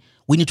that we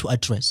need to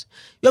address.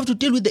 You have to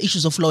deal with the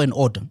issues of law and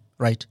order,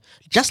 right?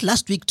 Just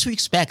last week, 2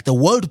 weeks back, the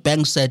World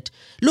Bank said,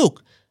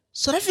 look,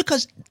 South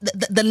Africa's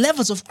the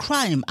levels of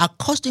crime are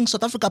costing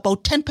South Africa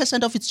about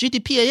 10% of its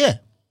GDP a year.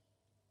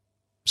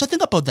 So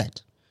think about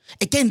that.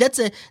 Again, that's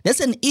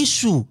an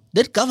issue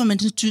that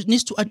government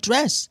needs to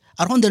address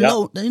around the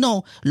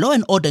law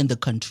and order in the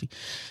country.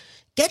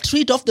 Get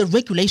rid of the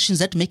regulations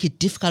that make it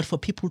difficult for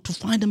people to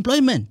find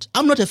employment.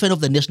 I'm not a fan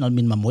of the national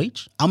minimum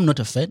wage. I'm not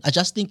a fan. I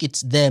just think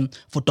it's there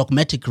for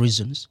dogmatic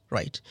reasons,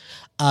 right?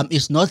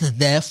 It's not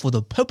there for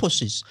the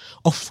purposes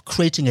of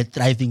creating a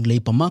thriving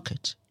labor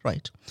market,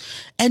 right?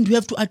 And we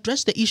have to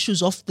address the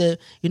issues of the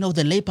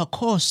labor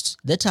costs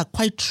that are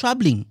quite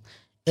troubling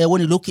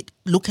when you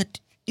look at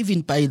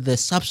even by the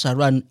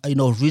sub-Saharan,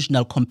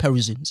 regional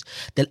comparisons,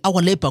 that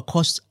our labor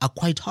costs are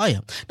quite higher.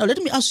 Now, let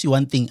me ask you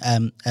one thing,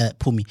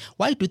 Pumi.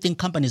 Why do you think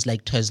companies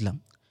like Tesla,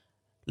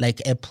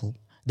 like Apple,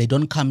 They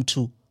don't come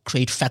to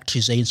create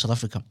factories in South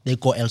Africa. They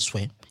go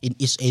elsewhere, in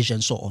East Asia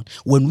and so on.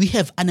 When we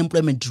have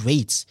unemployment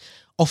rates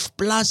of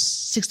plus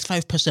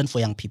 65% for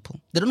young people,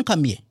 they don't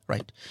come here,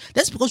 right?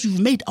 That's because we've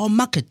made our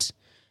market.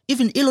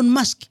 Even Elon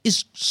Musk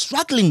is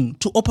struggling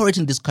to operate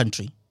in this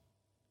country,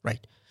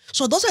 right?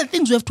 So those are the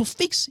things we have to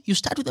fix. You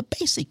start with the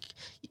basic,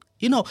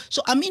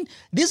 So, I mean,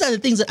 these are the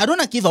things that I don't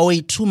want to give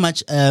away too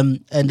much,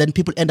 and then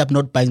people end up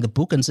not buying the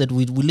book and said,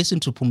 we listen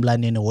to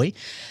Phumlani anyway.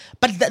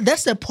 But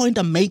that's the point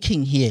I'm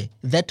making here,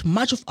 that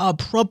much of our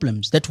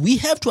problems that we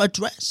have to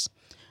address,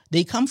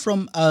 they come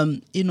from,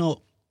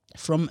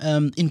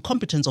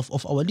 incompetence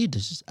of our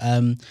leaders.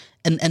 And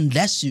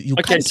unless you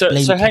can't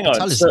blame hang on.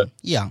 capitalism.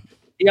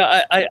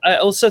 I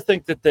also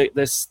think that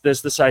there's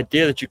this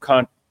idea that you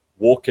can't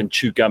walk and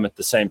chew gum at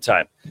the same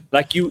time.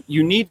 Like you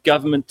need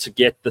government to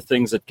get the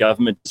things that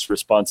government is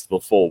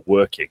responsible for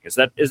working. Is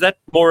that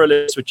more or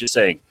less what you're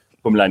saying,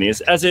 Phumlani?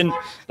 As in,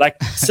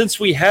 like, since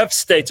we have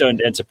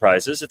state-owned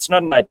enterprises, it's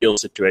not an ideal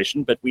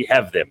situation, but we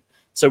have them.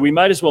 So we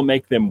might as well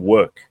make them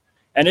work.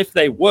 And if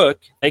they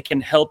work, they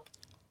can help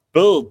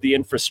build the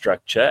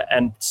infrastructure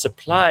and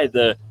supply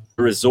the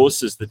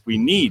resources that we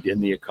need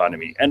in the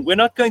economy. And we're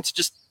not going to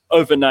just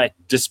overnight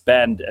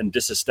disband and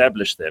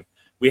disestablish them.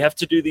 We have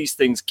to do these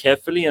things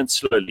carefully and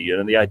slowly.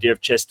 The idea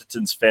of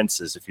Chesterton's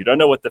fences. If you don't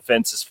know what the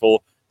fence is for,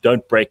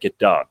 don't break it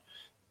down.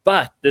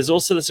 But there's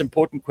also this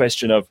important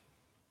question of,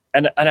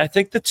 and I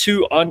think the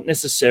two aren't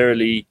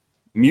necessarily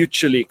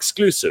mutually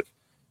exclusive.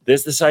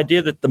 There's this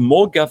idea that the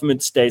more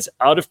government stays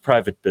out of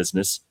private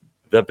business,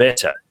 the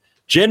better.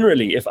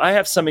 Generally, if I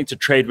have something to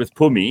trade with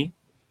Phumi,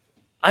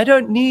 I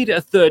don't need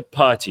a third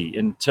party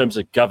in terms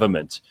of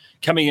government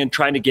coming in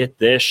trying to get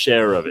their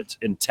share of it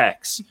in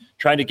tax,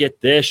 trying to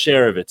get their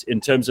share of it in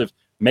terms of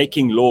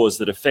making laws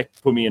that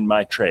affect Phumi and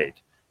my trade.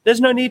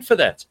 There's no need for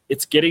that.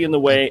 It's getting in the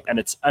way, and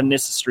it's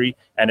unnecessary,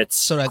 and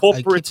it's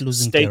corporate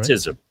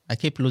statism. I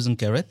keep losing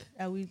Gareth.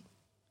 Are we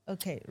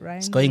okay, Ryan?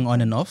 It's going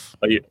on and off.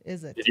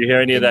 Is it? Did you hear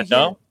any of that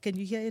now? Can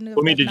you hear any of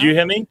Phumi, that did now? you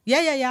hear me?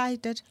 Yeah, I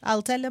did.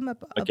 I'll tell him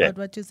about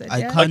what you said.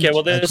 I can't hear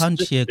Gareth.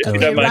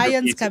 Okay,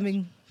 Ryan's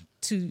coming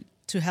to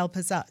help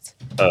us out.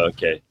 Oh,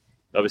 okay.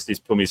 Obviously,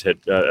 it's Phumlani's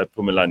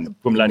headphones.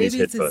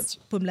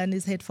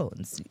 Phumlani's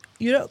headphones.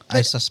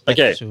 I suspect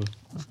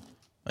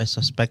I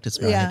suspect it's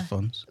my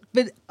headphones.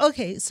 But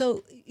okay,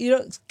 so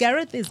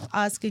Gareth is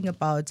asking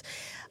about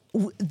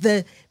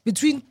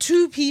between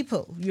two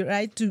people,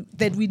 right?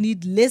 That we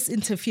need less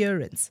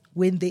interference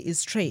when there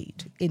is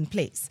trade in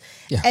place.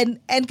 Yeah.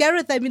 And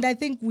Gareth, I mean, I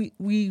think we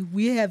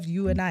have,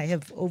 you and I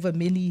have over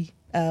many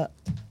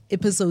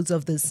episodes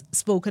of this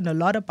spoken a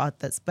lot about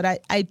this,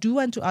 but I do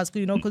want to ask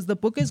you, because the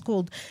book is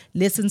called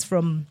Lessons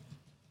from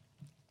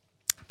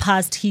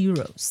Past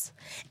Heroes.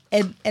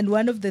 And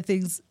one of the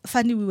things,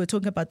 funny, we were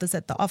talking about this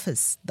at the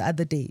office the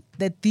other day,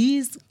 that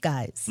these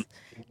guys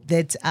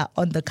that are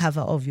on the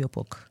cover of your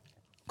book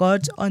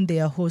got on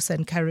their horse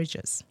and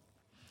carriages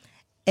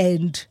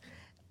and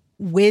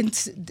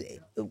went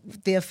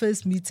their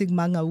first meeting,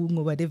 Mangaung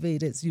or whatever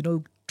it is,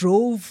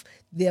 drove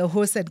their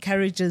horse and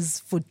carriages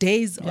for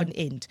days on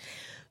end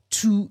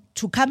to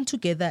come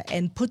together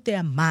and put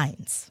their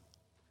minds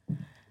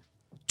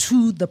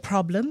to the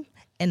problem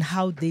and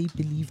how they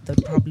believe the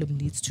problem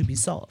needs to be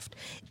solved.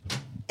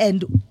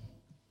 And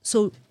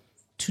so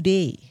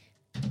today,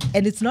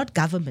 and it's not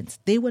government,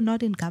 they were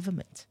not in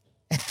government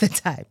at the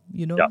time,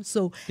 Yeah.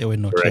 So they were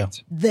not.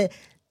 Correct. Yeah.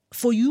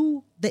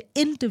 The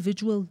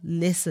individual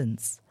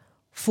lessons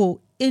for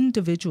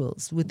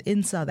individuals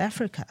within South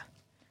Africa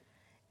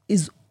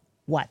is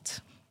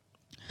what?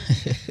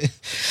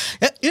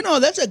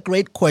 That's a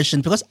great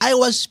question, because I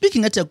was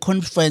speaking at a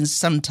conference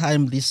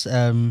sometime this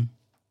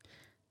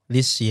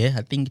year.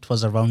 I think it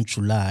was around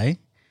July.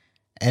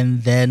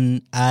 And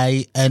then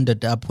I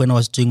ended up, when I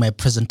was doing my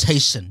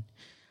presentation,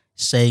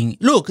 saying,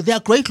 look, there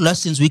are great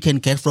lessons we can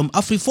get from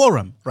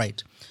AfriForum,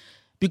 right?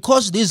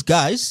 Because these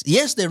guys,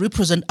 yes, they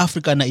represent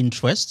African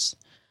interests,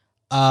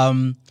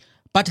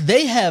 but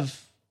they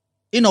have,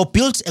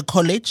 built a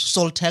college,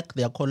 Soltech,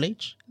 their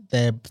college,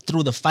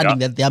 through the funding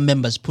that their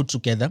members put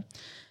together.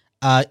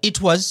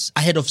 It was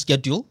ahead of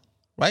schedule,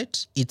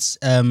 right? It's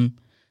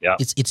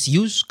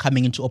use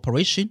coming into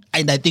operation,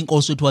 and I think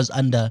also it was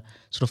under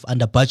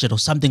budget or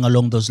something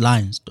along those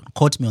lines. Don't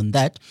quote me on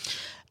that.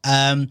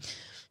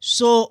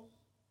 So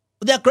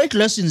there are great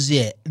lessons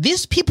here.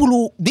 These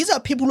are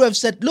people who have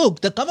said,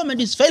 look, the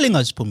government is failing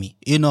us, Phumi,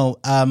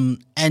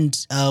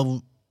 and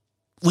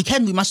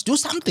we must do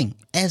something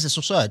as a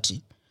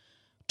society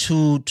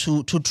to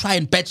try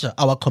and better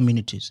our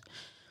communities.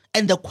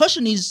 And the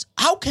question is,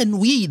 how can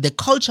the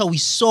culture we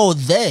saw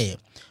there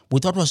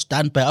with what was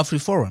done by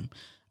AfriForum?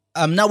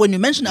 Now, when you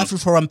mention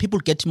AfriForum, people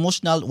get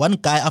emotional. One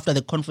guy after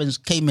the conference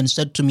came and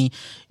said to me,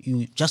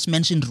 you just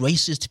mentioned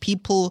racist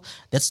people.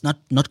 That's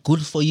not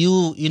good for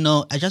you.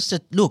 I just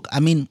said, look, I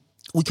mean,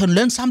 we can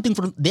learn something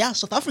from, they are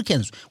South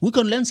Africans. We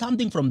can learn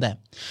something from them.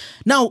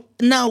 Now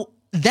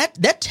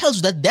that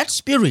tells that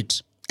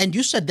spirit, and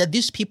you said that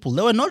these people,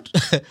 they were not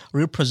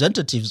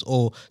representatives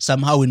or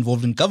somehow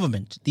involved in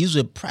government. These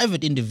were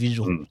private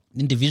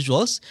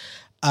individuals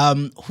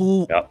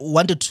who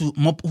wanted to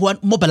who are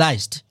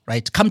mobilized,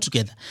 right, come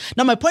together.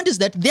 Now, my point is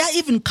that there are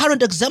even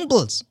current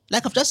examples,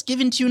 like I've just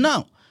given to you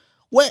now,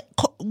 where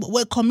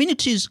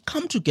communities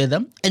come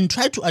together and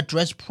try to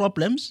address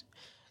problems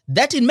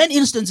that, in many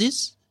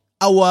instances,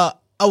 our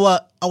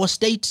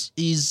state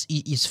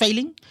is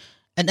failing.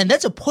 And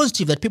that's a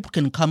positive that people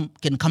can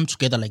come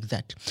together like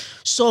that.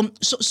 So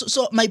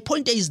my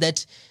point is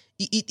that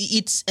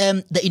it's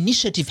the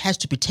initiative has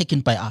to be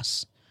taken by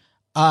us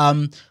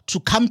to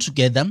come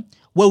together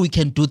where we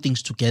can do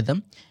things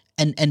together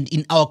and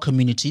in our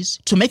communities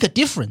to make a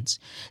difference.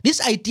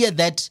 This idea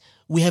that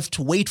we have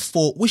to wait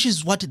for, which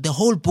is what the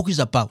whole book is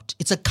about.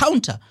 It's a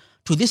counter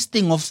to this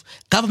thing of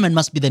government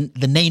must be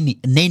the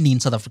nanny in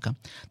South Africa.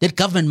 That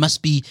government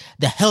must be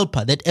the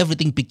helper. That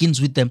everything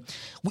begins with them.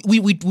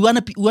 We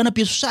want to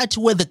be a society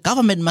where the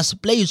government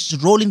must play its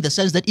role in the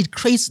sense that it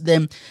creates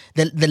the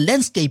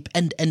landscape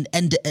and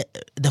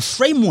the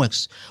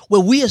frameworks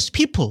where we as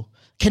people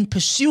can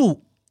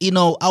pursue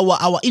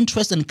our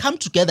interests and come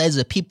together as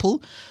a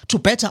people to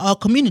better our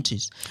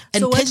communities.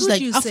 And So cases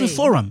like you say?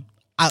 AfriForum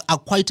are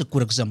quite a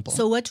good example.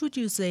 So what would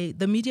you say?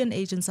 The median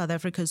age in South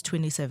Africa is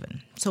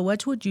 27. So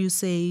what would you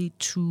say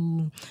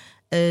to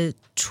a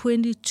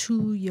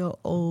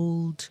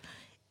 22-year-old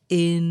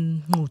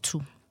in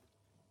Mutu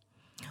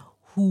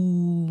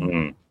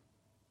who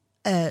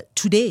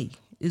today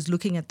is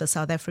looking at the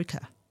South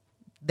Africa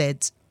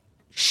that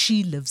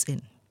she lives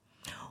in?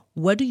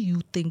 What do you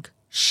think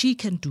she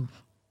can do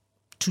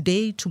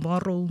today,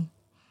 tomorrow,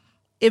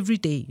 every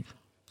day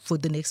for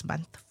the next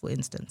month, for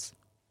instance,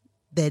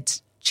 that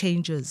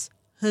changes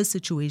her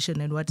situation?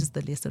 And what is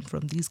the lesson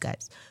from these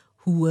guys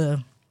who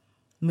were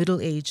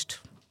middle-aged,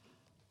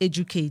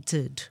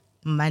 educated,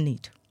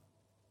 moneyed?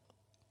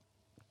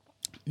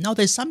 Now,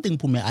 there's something,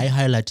 Pume, I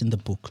highlight in the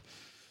book.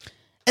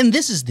 And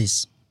this is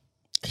this.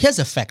 Here's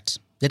a fact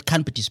that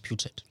can't be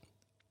disputed.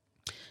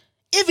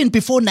 Even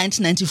before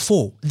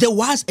 1994, there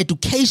was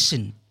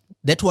education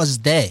that was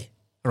there,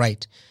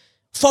 right,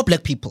 for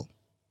black people.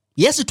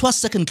 Yes, it was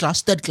second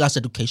class, third class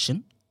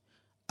education,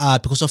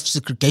 because of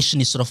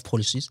segregationist sort of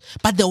policies,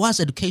 but there was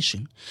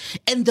education.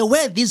 And there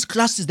were these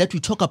classes that we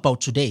talk about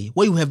today,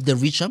 where you have the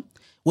richer,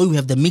 where you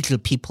have the middle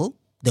people,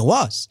 there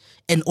was,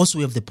 and also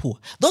we have the poor.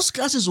 Those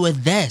classes were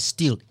there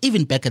still,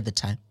 even back at the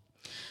time.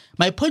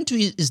 My point to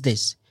you is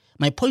this.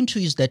 My point to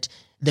you is that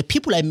the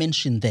people I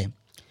mentioned there,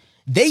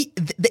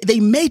 they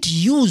made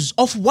use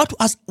of what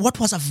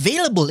was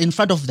available in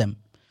front of them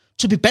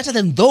to be better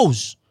than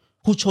those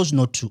who chose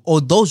not to, or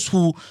those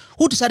who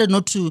decided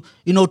not to,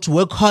 to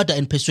work harder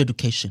and pursue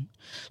education.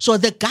 So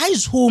the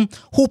guys who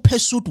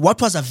pursued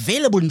what was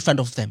available in front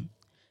of them,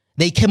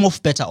 they came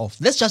off better off.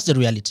 That's just the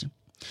reality.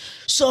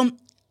 So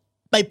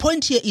my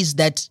point here is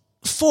that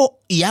for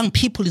young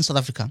people in South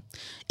Africa,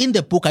 in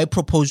the book I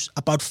propose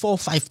about 4 or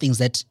 5 things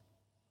that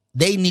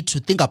they need to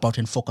think about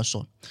and focus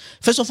on.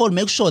 First of all,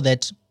 make sure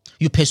that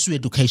you pursue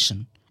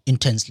education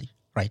intensely,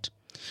 right?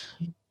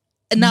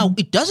 And now,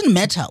 it doesn't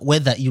matter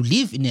whether you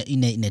live in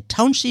a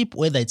township,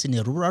 whether it's in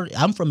a rural.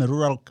 I'm from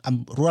rural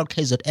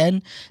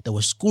KZN. There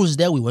were schools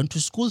there. We went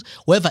to schools.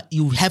 Wherever,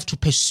 you have to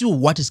pursue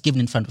what is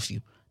given in front of you.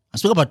 I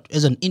speak about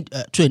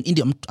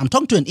I'm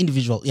talking to an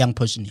individual young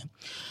person here.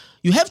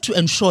 You have to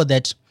ensure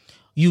that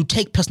you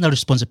take personal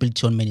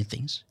responsibility on many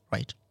things,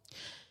 right?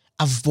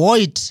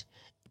 Avoid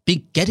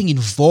getting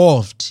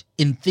involved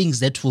in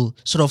things that will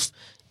sort of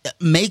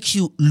make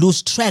you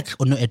lose track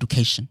on your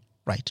education,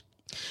 right?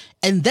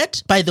 And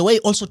that, by the way,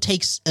 also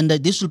takes, and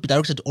this will be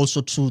directed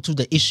also to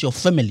the issue of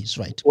families,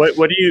 right? What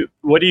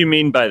do you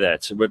mean by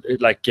that?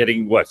 Like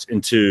getting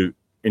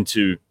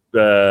into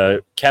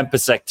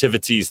campus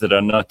activities that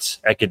are not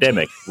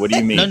academic? What do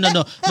you mean?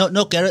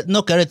 No,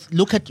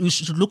 Gareth. We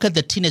should look at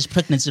the teenage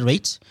pregnancy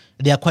rates.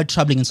 They are quite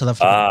troubling in South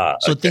Africa.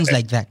 So things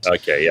like that.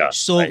 Okay, yeah.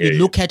 So you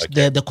look at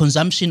the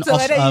consumption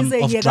of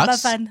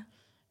drugs.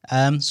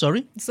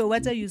 Sorry? So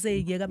what are you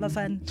saying,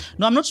 Yegabafan?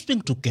 No, I'm not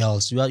speaking to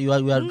girls. You are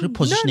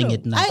repositioning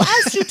it now.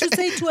 I asked you to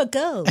say to a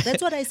girl.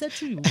 That's what I said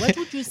to you. What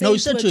would you say? No, you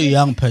said to a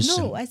young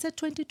person. No, I said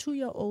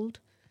 22-year-old.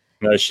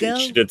 No,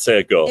 she did say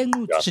a girl.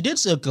 Yeah. She did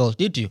say a girl,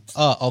 did you?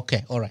 Oh,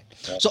 okay, all right.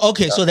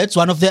 So that's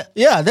one of the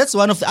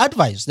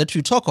advice that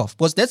you talk of,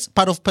 because that's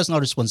part of personal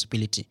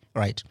responsibility,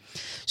 right?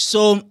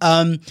 So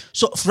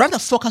rather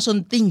focus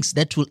on things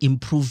that will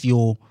improve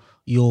your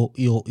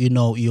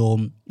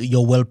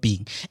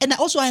well-being. And I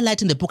also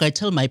highlight in the book, I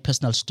tell my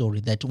personal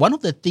story that one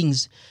of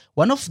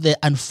the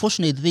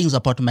unfortunate things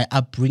about my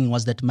upbringing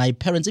was that my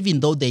parents, even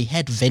though they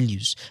had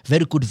values,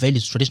 very good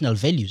values, traditional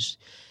values,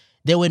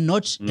 they were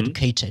not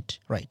educated,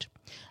 right?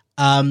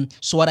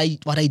 So what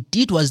I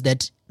did was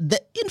that,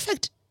 in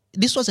fact,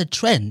 this was a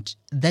trend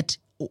that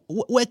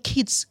where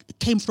kids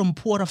came from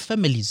poorer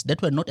families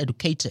that were not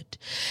educated.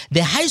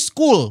 The high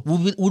school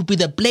would be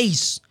the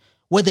place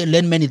where they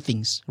learn many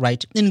things,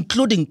 right?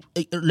 Including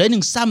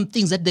learning some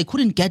things that they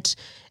couldn't get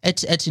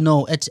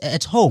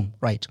at home,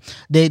 right?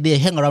 They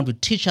hang around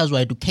with teachers who are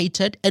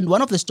educated. And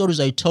one of the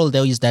stories I told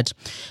there is that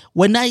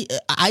when I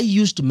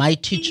used my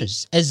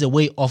teachers as a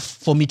way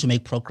for me to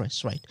make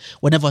progress, right?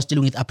 Whenever I was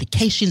dealing with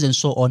applications and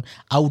so on,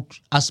 I would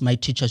ask my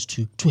teachers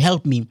to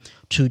help me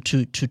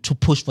to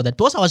push for that,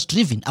 because I was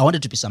driven. I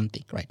wanted to be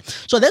something, right?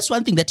 So that's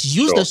one thing, that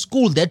use the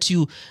school,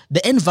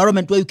 the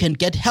environment where you can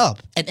get help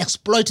and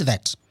exploit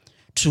that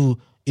to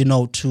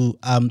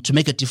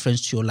make a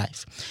difference to your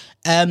life.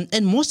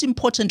 And most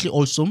importantly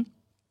also,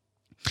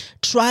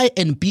 try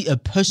and be a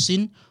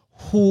person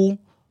who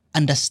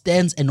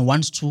understands and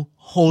wants to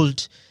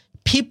hold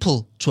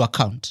people to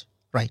account,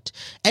 right?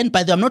 And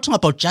by that, I'm not talking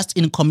about just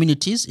in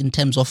communities in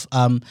terms of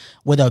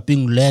whether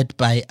being led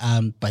by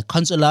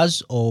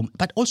counselors,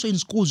 but also in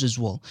schools as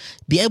well.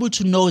 Be able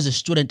to know as a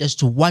student as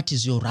to what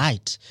is your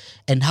right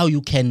and how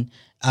you can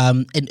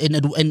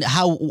and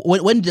how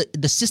when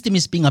the system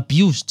is being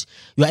abused,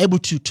 you are able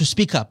to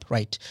speak up,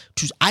 right?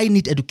 I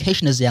need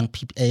education as a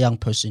young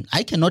person.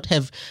 I cannot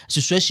have a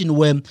situation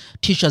where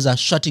teachers are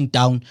shutting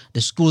down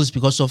the schools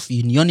because of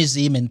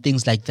unionism and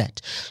things like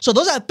that. So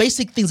those are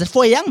basic things that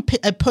for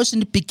a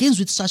person, it begins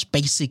with such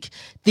basic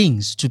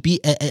things, to be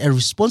a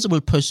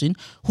responsible person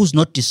who's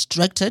not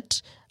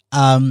distracted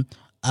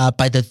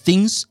by the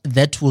things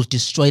that will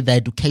destroy their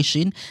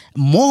education.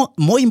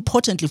 More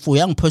importantly, for a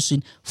young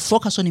person,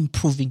 focus on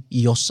improving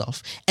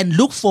yourself and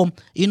look for,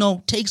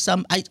 take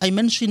some. I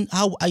mentioned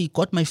how I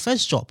got my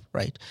first job,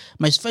 right?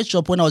 My first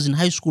job when I was in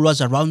high school was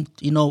around,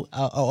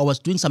 I was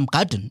doing some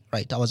garden,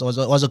 right? I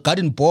was a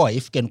garden boy,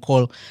 if you can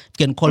call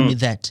me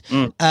that.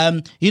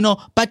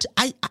 But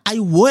I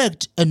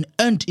worked and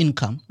earned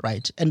income,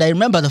 right? And I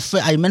remember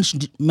I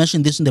mentioned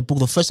this in the book,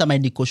 the first time I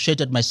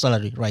negotiated my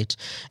salary, right?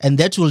 And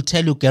that will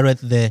tell you,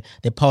 Gareth,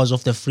 the powers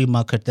of the free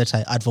market that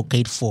I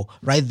advocate for,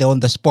 right there on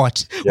the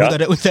spot,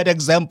 with that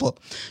example.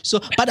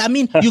 So, but I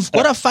mean, you've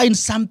got to find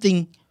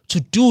something to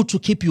do to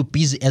keep you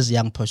busy as a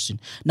young person.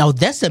 Now,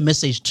 that's a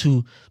message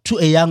to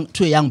a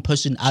young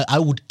person I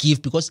would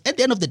give, because at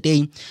the end of the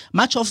day,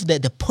 much of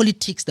the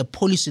politics, the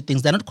policy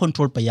things, they're not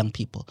controlled by young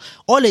people.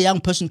 All a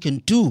young person can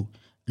do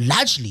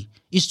largely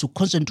is to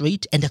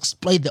concentrate and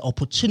exploit the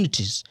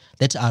opportunities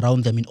that are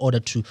around them in order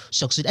to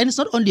succeed. And it's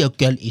not only a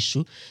girl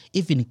issue,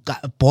 even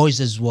boys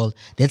as well.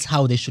 That's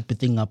how they should be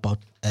thinking about,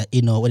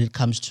 when it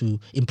comes to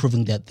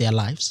improving their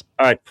lives.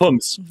 All right,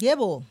 Pums. Yeah,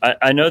 boy.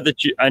 I know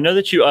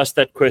that you asked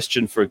that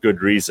question for a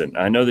good reason.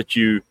 I know that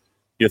you're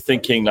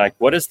thinking, like,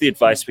 what is the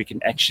advice we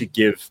can actually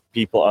give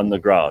people on the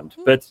ground?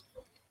 But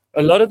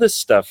a lot of this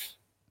stuff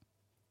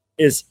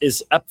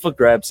is up for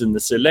grabs in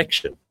this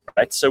election,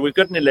 right? So we've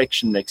got an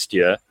election next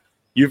year.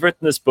 You've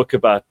written this book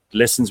about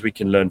lessons we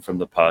can learn from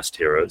the past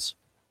heroes.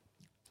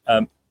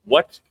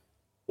 What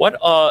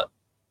are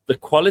the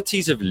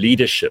qualities of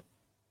leadership?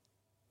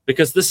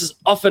 Because this is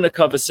often a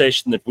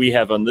conversation that we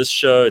have on this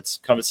show. It's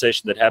a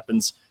conversation that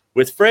happens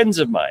with friends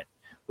of mine.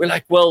 We're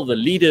like, well, the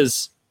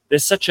leaders,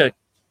 there's such a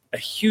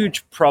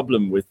huge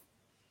problem with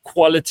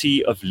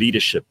quality of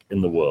leadership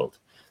in the world.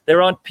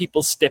 There aren't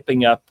people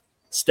stepping up,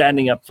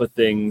 standing up for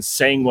things,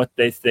 saying what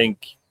they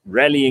think,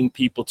 rallying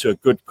people to a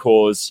good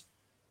cause.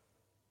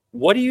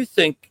 What do you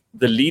think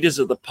the leaders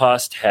of the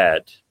past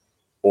had,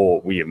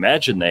 or we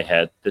imagine they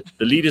had, that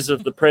the leaders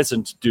of the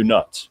present do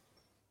not?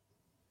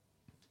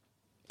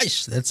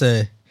 That's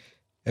a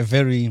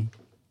very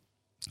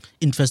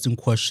interesting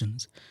question.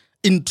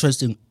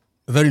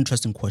 Very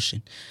interesting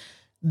question.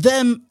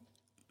 Then,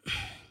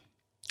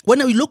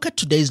 when we look at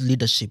today's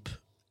leadership,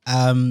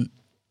 and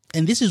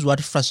this is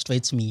what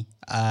frustrates me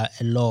a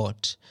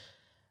lot,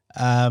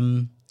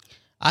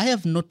 I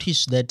have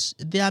noticed that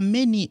there are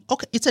many.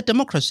 Okay, it's a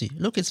democracy.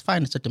 Look, it's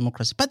fine. It's a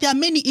democracy, but there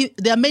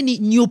are many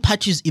new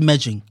parties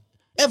emerging.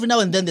 Every now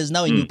and then, there's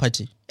now a new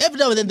party. Every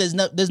now and then,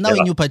 there's now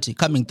a new party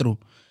coming through.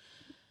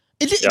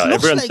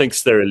 Everyone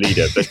thinks they're a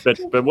leader,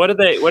 but what are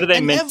they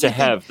meant to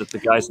have that the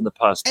guys in the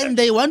past had? And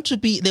they want to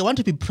be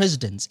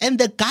presidents. And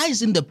the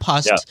guys in the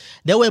past,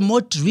 they were more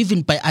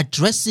driven by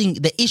addressing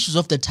the issues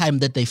of the time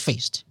that they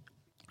faced.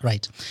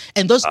 Right.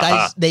 And those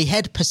guys, they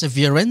had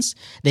perseverance,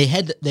 they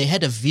had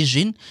a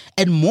vision,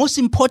 and most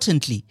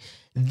importantly,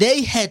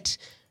 they had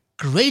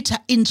greater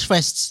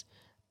interests,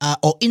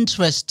 or they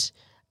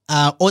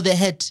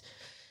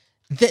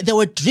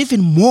were driven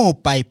more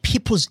by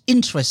people's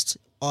interest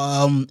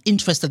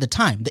at the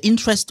time, the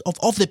interest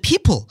of the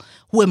people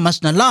who were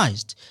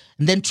marginalized.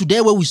 And then today,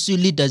 where we see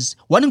leaders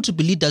wanting to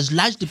be leaders,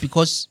 largely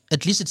because,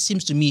 at least it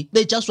seems to me,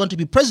 they just want to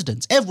be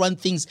presidents. Everyone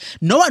thinks,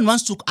 no one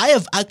wants to. I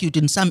have argued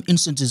in some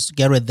instances,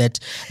 Gareth, that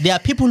there are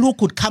people who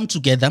could come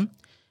together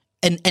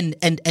and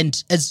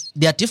as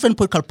there are different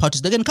political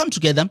parties, they can come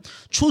together,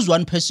 choose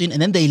one person,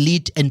 and then they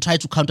lead and try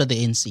to counter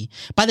the ANC.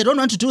 But they don't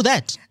want to do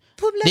that.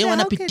 They want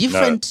to be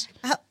different.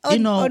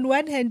 On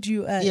one hand,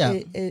 you are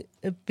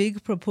a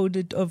big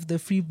proponent of the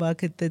free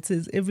market that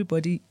says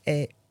everybody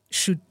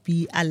should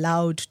be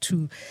allowed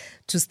to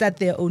start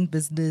their own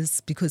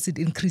business because it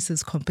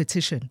increases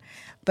competition.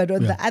 But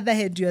on the other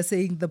hand, you are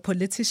saying the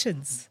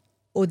politicians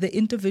or the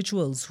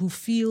individuals who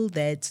feel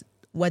that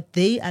what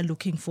they are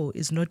looking for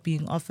is not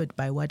being offered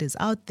by what is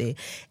out there.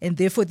 And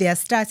therefore, they are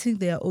starting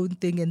their own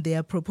thing and they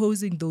are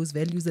proposing those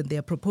values and they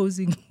are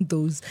proposing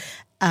those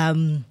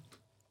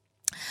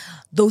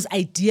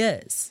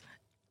ideas.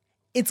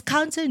 It's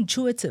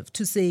counterintuitive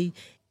to say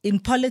in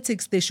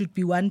politics there should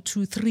be 1,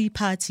 2, 3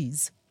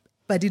 parties,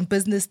 but in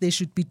business there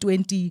should be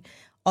 20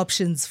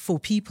 options for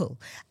people.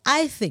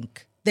 I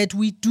think that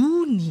we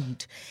do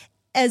need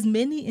as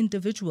many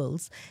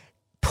individuals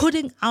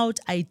putting out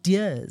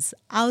ideas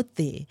out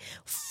there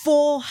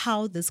for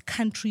how this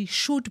country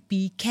should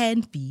be,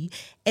 can be,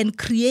 and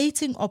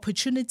creating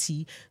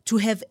opportunity to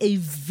have a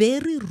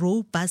very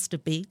robust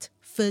debate,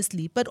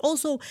 firstly, but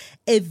also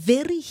a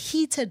very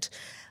heated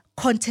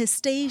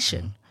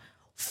contestation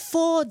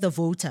for the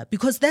voter,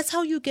 because that's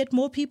how you get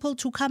more people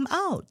to come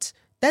out.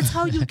 That's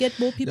how you get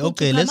more people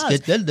to come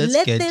out.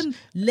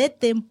 Let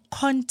them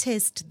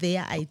contest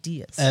their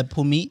ideas.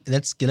 Pumi,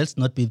 let's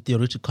not be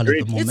theoretical at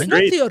the moment. It's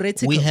not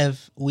theoretical.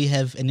 We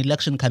have an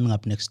election coming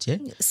up next year.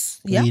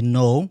 Yes. Yeah. We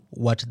know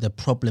what the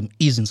problem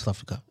is in South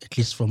Africa, at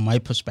least from my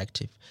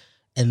perspective,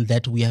 and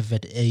that we have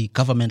had a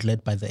government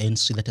led by the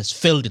ANC that has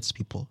failed its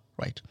people.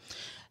 Right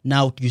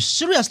now, do you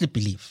seriously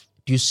believe?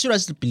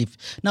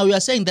 Now, you are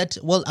saying that,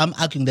 well, I'm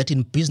arguing that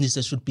in business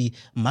there should be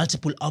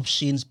multiple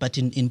options, but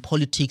in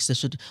politics there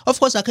should... Of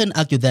course, I can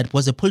argue that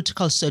was a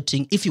political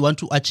setting. If you want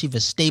to achieve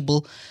a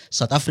stable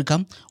South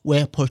Africa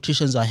where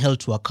politicians are held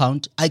to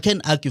account, I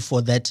can argue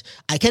for that.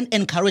 I can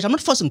encourage, I'm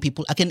not forcing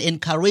people, I can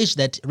encourage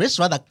that let's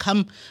rather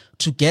come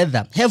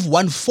together, have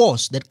one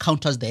force that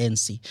counters the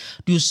ANC.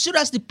 Do you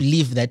seriously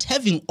believe that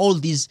having all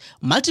these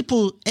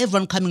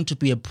everyone coming to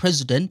be a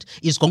president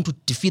is going to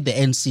defeat the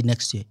ANC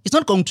next year? It's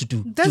not going to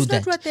do That's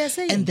that. not what they're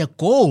saying. And the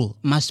goal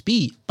must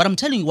be, but I'm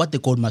telling you what the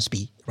goal must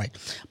be, right?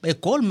 The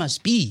goal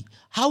must be,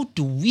 how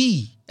do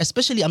we,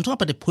 especially I'm talking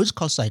about the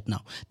political side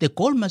now, the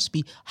goal must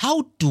be,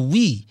 how do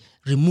we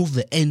remove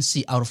the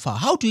ANC out of power?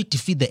 How do we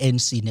defeat the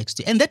ANC next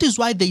year? And that is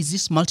why there is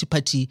this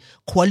multi-party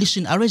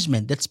coalition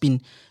arrangement that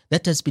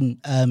has taken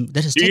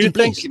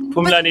place.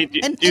 Phumlani,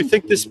 do you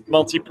think this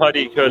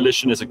multi-party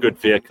coalition is a good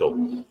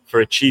vehicle for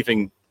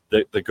achieving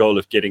the goal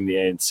of getting the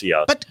ANC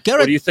out? But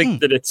Gareth, or do you think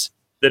that it's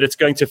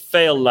going to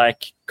fail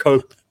like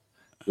COPE?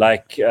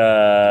 Like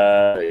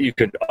you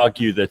could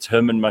argue that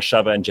Herman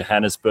Mashaba in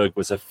Johannesburg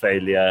was a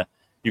failure.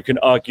 You can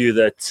argue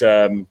that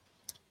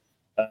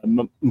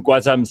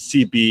Mgwazam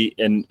Sibi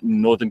in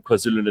northern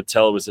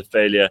KwaZulu-Natal was a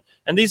failure.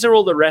 And these are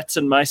all the rats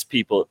and mice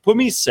people.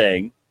 Pumi's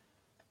saying,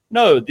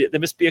 no, there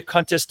must be a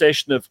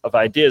contestation of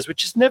ideas,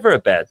 which is never a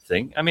bad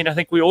thing. I mean, I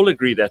think we all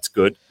agree that's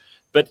good.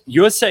 But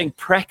you're saying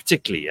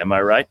practically, am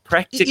I right?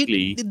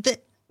 Practically,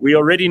 we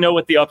already know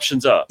what the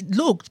options are.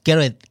 Look,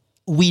 Gareth,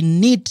 we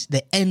need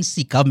the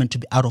ANC government to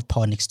be out of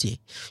power next year.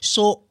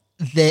 So,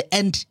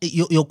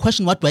 your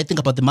question, what do I think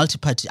about the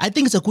multi-party? I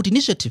think it's a good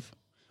initiative.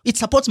 It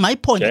supports my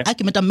point, the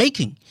argument I'm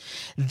making,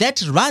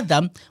 that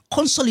rather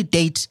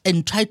consolidate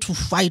and try to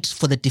fight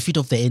for the defeat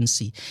of the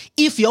ANC.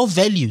 If your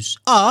values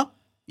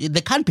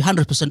they can't be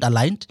 100%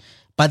 aligned,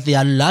 but they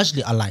are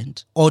largely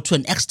aligned, or to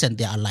an extent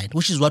they are aligned,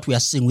 which is what we are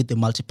seeing with the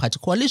multi-party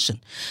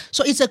coalition.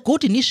 So it's a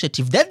good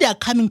initiative that they are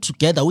coming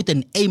together with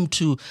an aim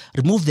to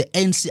remove the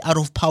ANC out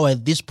of power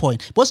at this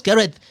point. Because,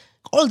 Gareth,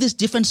 all these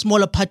different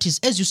smaller parties,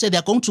 as you say,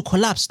 they're going to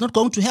collapse, not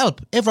going to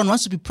help. Everyone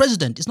wants to be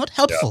president. It's not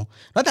helpful.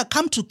 Rather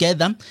come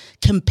together,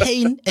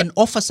 campaign and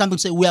offer something,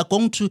 say we are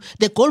going to,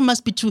 the goal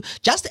must be to,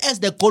 just as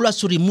the goal was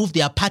to remove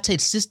the apartheid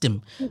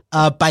system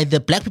by the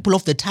black people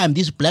of the time,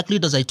 these black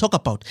leaders I talk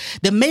about,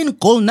 the main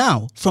goal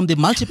now from the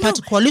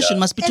multi-party coalition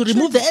must be to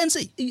remove the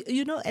ANC.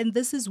 You know, and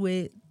this is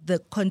where the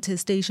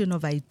contestation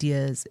of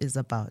ideas is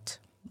about,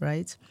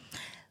 right?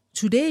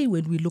 Today,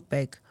 when we look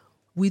back,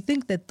 we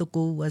think that the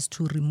goal was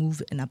to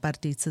remove an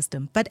apartheid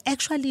system, but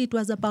actually it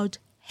was about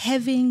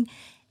having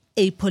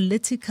a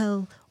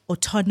political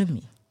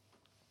autonomy.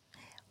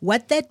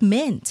 What that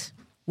meant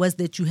was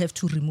that you have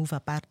to remove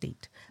apartheid.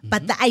 Mm-hmm.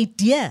 But the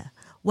idea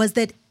was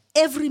that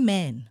every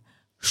man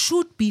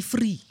should be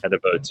free. And a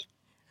vote.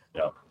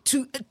 Yeah.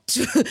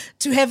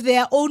 To have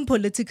their own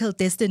political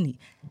destiny.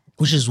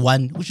 Which is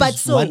one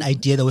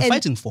idea that we're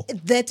fighting for.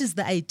 That is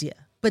the idea.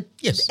 But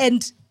yes.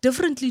 And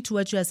differently to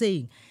what you are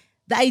saying,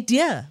 the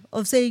idea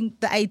of saying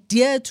the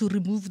idea to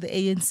remove the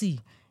ANC,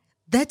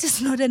 that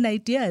is not an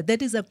idea.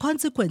 That is a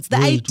consequence. The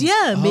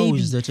idea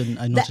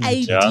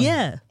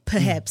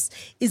perhaps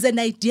is an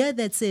idea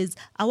that says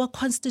our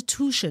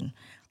constitution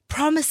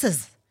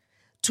promises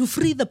to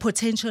free the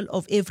potential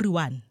of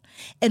everyone.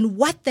 And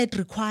what that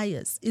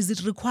requires is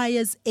it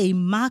requires a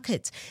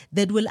market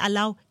that will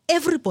allow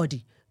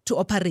everybody to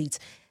operate.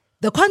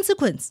 The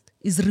consequence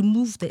is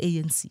remove the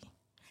ANC.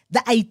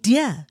 The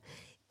idea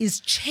is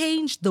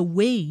change the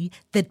way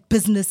that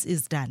business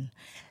is done.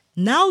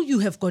 Now you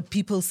have got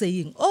people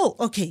saying, oh,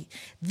 okay,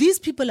 these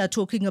people are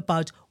talking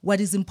about what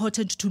is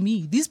important to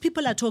me. These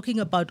people are talking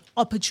about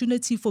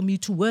opportunity for me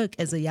to work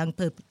as a young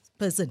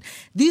person.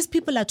 These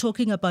people are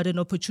talking about an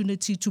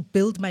opportunity to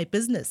build my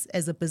business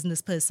as a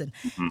business person.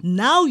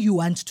 Now you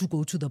want to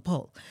go to the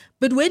poll.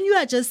 But when you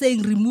are just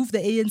saying remove the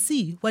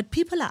ANC, what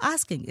people are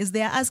asking is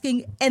they are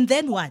asking, and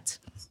then what?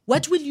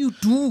 What will you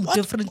do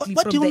differently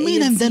what from do you the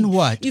mean, ANC? and then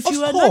what? If Of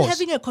you are course. not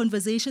having a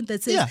conversation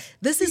that says,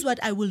 this is what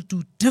I will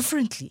do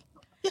differently,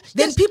 Yes,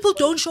 then yes. people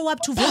don't show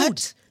up to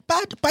vote.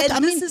 But And I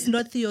this mean, is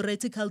not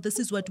theoretical. This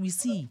is what we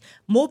see.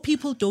 More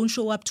people don't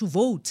show up to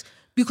vote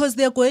because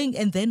they're going,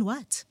 and then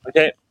what?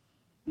 Okay,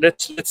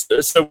 let's.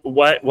 So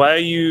why are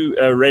you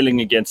railing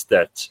against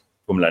that,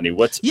 Phumlani?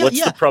 What's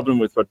the problem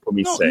with what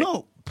Pumi's saying?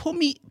 No,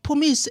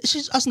 Pumi,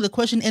 she's asking the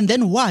question, and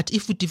then what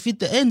if we defeat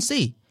the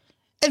ANC?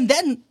 And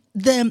then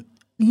the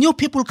new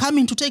people come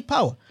in to take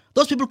power.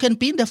 Those people can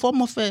be in the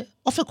form of a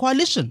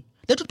coalition.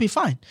 That would be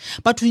fine.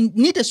 But we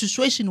need a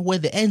situation where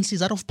the ANC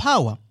is out of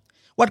power.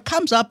 What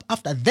comes up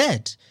after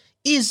that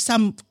is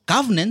some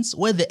governance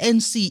where the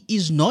ANC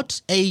is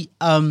not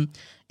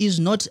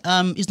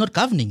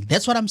governing.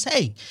 That's what I'm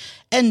saying.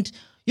 And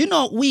we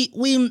need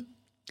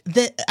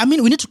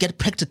to get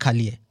practical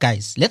here,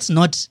 guys. Let's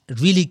not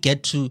really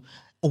get to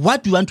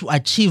what we want to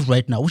achieve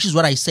right now, which is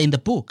what I say in the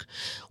book.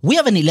 We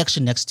have an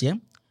election next year.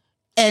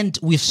 And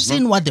we've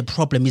seen what the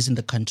problem is in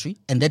the country,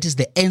 and that is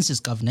the ANC's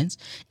governance,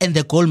 and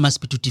the goal must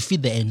be to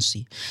defeat the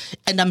ANC.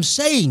 And I'm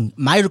saying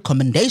my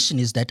recommendation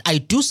is that I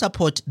do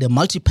support the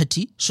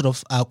multi-party sort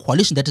of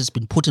coalition that has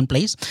been put in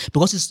place,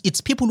 because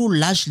it's people who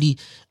largely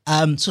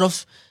sort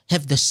of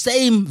have the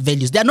same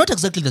values. They are not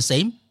exactly the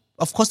same.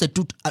 Of course, they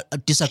do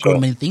disagree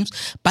on many things,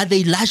 but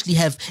they largely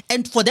have.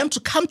 And for them to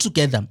come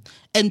together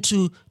and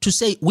to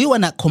say, we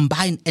want to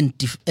combine and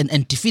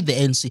defeat the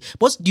ANC.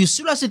 But do you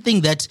seriously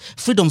think that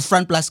Freedom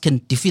Front Plus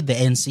can defeat the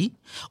ANC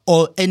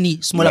or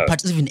any smaller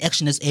parties, even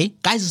Action SA?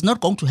 Guys, it's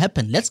not going to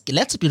happen. Let's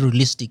be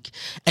realistic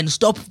and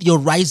stop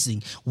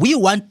theorizing. We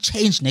want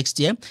change next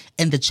year,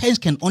 and the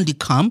change can only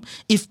come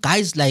if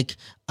guys like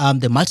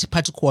the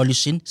multi-party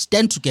coalition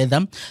stand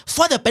together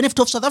for the benefit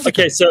of South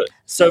Africa. Okay, so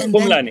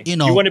Phumlani, you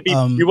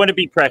want to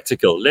be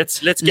practical.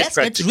 Let's get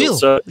practical. Real.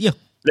 So yeah.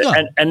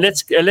 And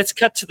let's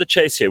cut to the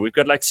chase here. We've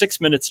got like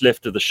 6 minutes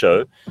left of the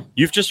show.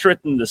 You've just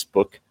written this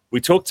book. We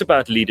talked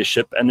about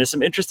leadership, and there's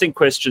some interesting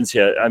questions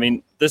here. I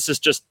mean, this is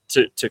just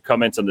to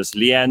comment on this.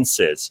 Leanne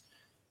says,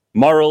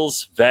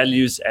 morals,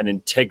 values, and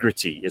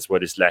integrity is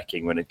what is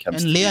lacking when it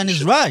comes to leadership. And Leanne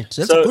is right.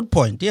 That's a good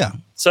point, yeah.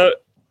 So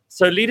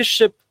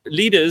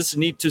leaders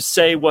need to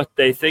say what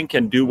they think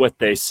and do what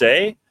they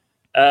say.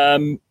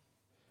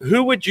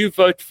 Who would you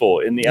vote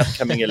for in the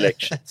upcoming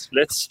elections?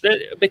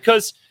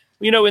 Because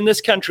in this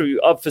country, we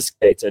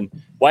obfuscate, and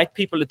white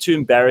people are too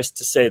embarrassed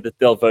to say that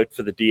they'll vote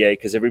for the DA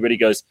because everybody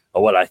goes,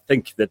 oh, well, I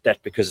think that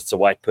because it's a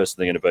white person,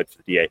 they're going to vote for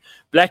the DA.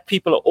 Black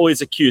people are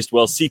always accused,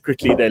 well,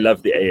 secretly they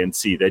love the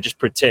ANC. They just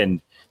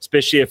pretend,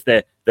 especially if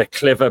they're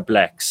clever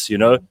blacks,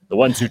 the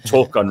ones who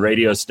talk on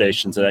radio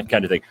stations and that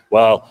kind of thing.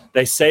 Well,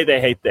 they say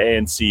they hate the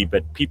ANC,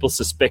 but people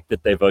suspect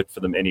that they vote for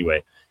them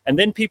anyway. And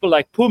then people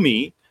like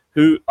Pumi,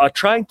 who are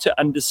trying to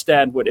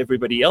understand what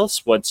everybody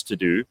else wants to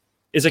do,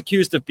 is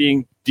accused of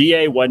being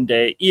DA one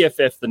day,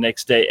 EFF the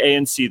next day,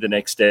 ANC the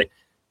next day.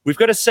 We've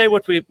got to say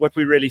what we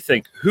really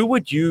think. Who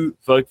would you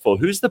vote for?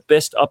 Who's the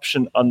best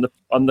option on the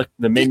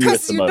menu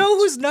because at the moment? Because you know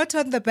who's not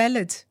on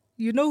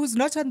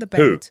the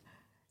ballot.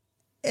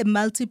 Who? A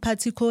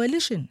multi-party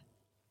coalition.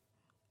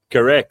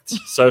 Correct.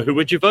 So who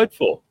would you vote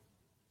for?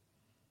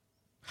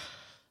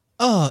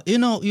 Oh,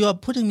 you are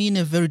putting me in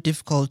a very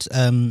difficult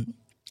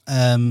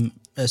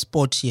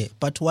spot here.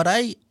 But what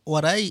I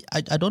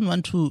don't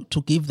want to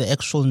give the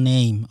actual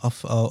name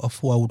of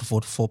who I would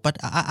vote for. But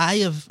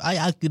I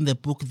argue in the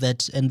book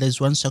that, and there's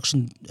one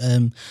section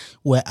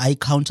where I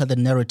counter the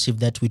narrative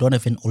that we don't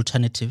have an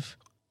alternative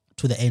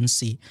to the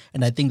ANC,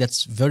 and I think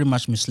that's very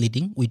much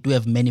misleading. We do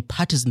have many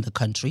parties in the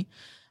country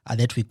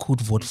that we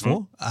could vote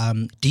for.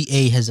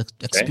 DA has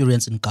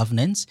experience in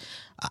governance.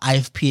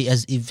 IFP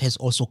has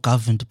also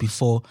governed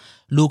before.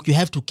 Look, you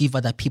have to give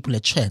other people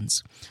a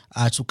chance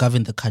to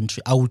govern the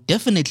country. I would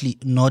definitely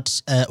not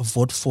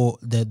vote for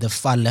the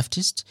far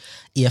leftist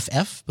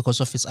EFF because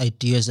of its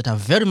ideas that are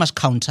very much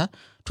counter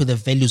to the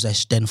values I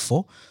stand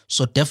for.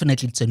 So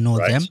definitely it's a no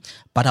there.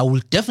 But I will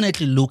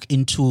definitely look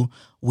into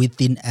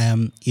within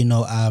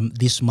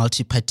this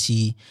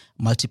multi-party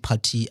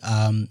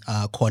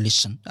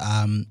coalition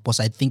because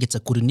I think it's a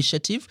good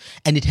initiative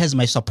and it has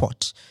my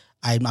support.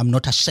 I'm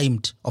not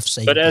ashamed of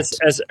saying that. But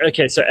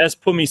as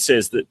Pumi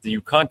says that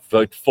you can't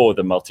vote for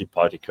the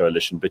multi-party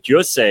coalition, but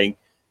you're saying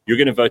you're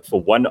going to vote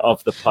for one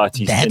of the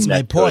parties in that coalition. That's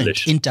my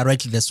point.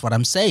 Indirectly, that's what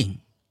I'm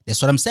saying.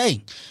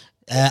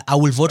 I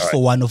will vote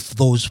for one of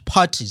those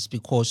parties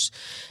because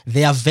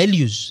their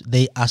values,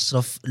 they are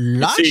sort of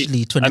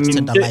largely to an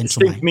extent aligned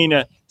to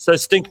mine.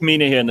 Stink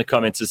Mina here in the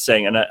comments is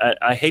saying, and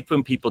I hate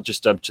when people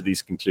just jump to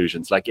these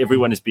conclusions, like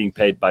everyone is being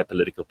paid by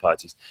political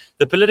parties.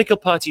 The political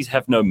parties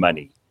have no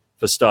money,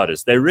 for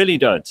starters. They really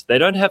don't. They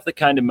don't have the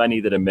kind of money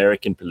that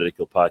American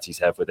political parties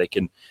have where they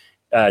can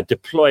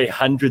deploy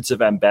hundreds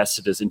of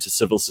ambassadors into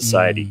civil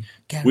society.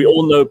 We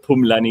all know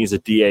Phumlani is a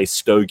DA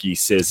stogie,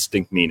 says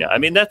Stink Mina. I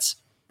mean, that's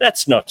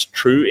That's not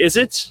true, is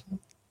it?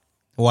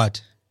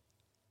 What?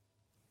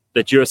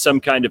 That you're some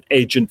kind of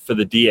agent for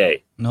the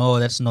DA. No,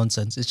 that's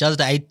nonsense. It's just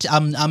that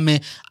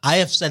I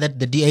have said that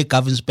the DA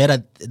governs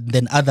better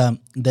than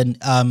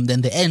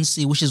the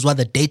ANC, which is what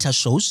the data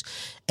shows.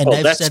 And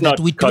I've said that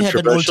we do have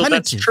an alternative.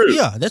 That's true.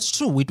 Yeah, that's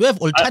true. We do have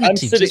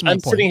alternatives.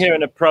 I'm sitting here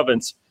in a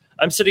province.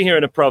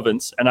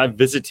 And I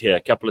visit here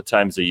a couple of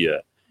times a year,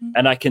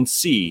 and I can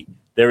see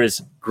there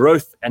is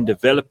growth and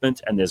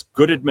development, and there's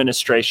good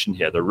administration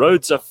here. The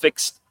roads are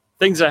fixed.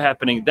 Things are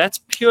happening. That's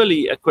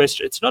purely a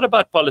question. It's not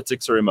about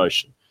politics or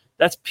emotion.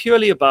 That's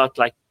purely about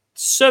like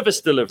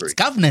service delivery. It's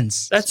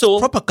governance. That's all.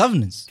 Proper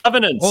governance.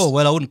 Governance. Oh,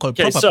 well, I wouldn't call it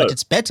proper, but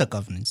it's better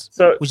governance,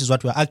 which is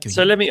what we're arguing.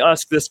 So let me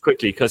ask this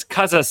quickly, because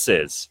Kaza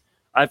says,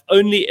 I've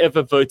only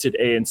ever voted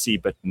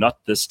ANC, but not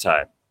this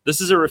time.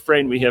 This is a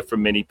refrain we hear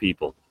from many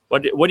people.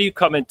 What do you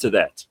comment to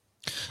that?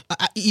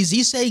 Is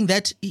he saying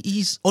that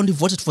he's only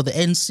voted for the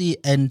ANC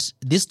and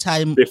this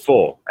time...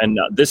 Before, and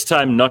this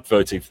time not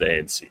voting for the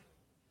ANC?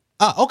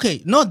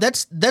 Okay. No,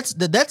 that's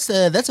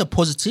a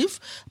positive,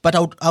 but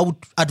I would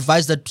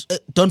advise that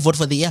don't vote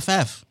for the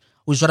EFF,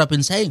 which is what I've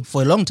been saying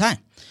for a long time,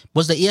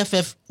 because the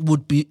EFF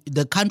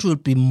the country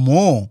would be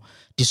more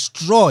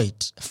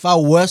destroyed, far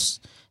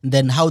worse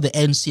than how the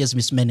ANC has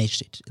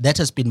mismanaged it. That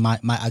has been my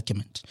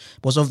argument,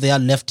 because of their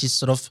leftist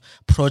sort of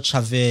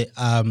pro-Chave,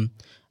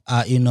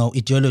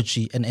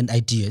 ideology and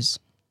ideas.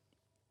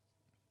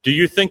 Do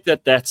you think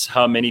that that's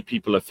how many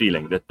people are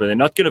feeling, that they're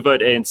not going to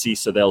vote ANC,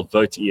 so they'll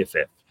vote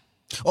EFF?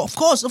 Of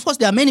course,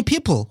 there are many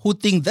people who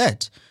think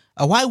that.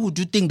 Why would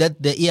you think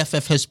that the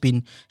EFF has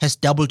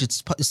doubled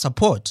its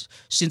support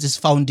since its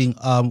founding?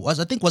 Was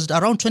it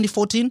around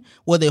 2014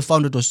 where they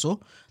founded or so?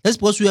 That's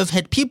because we have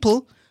had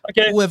people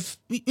who have,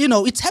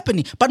 it's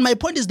happening. But my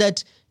point is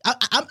that,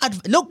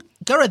 look,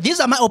 Gareth, these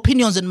are my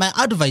opinions and my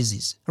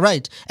advices,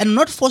 right? And I'm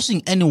not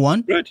forcing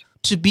anyone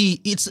to be.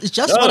 It's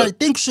just what I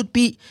think should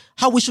be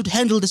how we should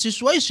handle the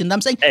situation.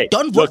 I'm saying,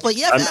 don't vote for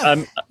EFF.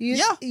 And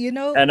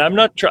I'm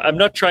not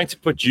trying to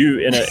put you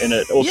in an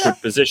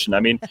awkward position. I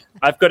mean,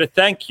 I've got to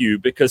thank you,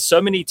 because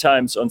so many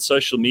times on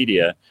social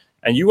media,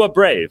 and you are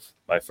brave,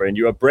 my friend.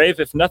 You are brave,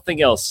 if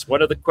nothing else.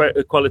 One of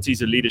the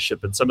qualities of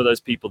leadership, and some of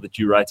those people that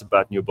you write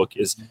about in your book,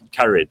 is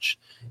courage.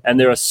 And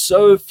there are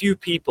so few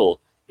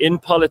people in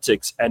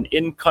politics and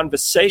in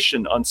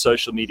conversation on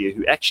social media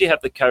who actually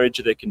have the courage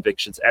of their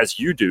convictions, as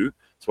you do.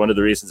 It's one of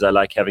the reasons I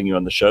like having you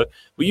on the show,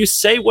 where you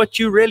say what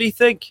you really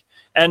think.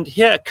 And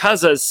here,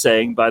 Kaza is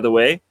saying, by the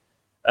way,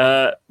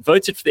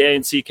 voted for the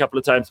ANC a couple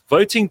of times,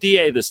 voting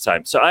DA this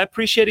time. So I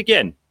appreciate,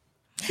 again,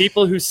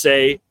 people who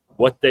say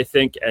what they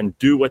think and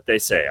do what they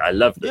say. I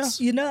love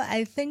this.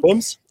 I think...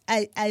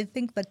 I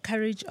think the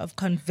courage of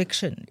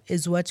conviction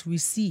is what we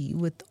see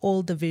with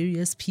all the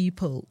various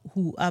people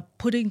who are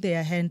putting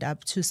their hand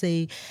up to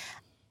say,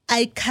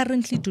 I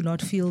currently do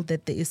not feel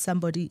that there is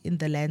somebody in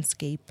the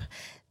landscape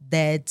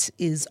that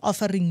is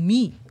offering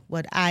me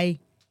what I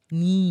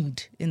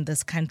need in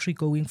this country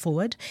going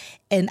forward.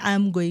 And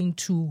I'm going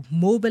to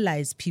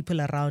mobilize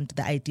people around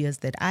the ideas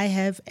that I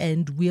have,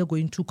 and we are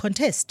going to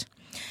contest.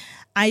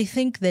 I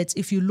think that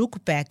if you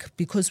look back,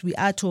 because we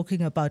are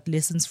talking about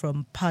lessons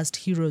from past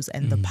heroes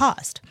and the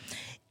past,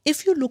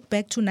 if you look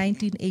back to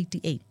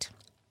 1988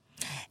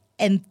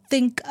 and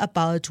think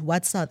about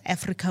what South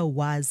Africa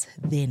was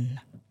then,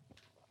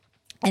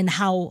 and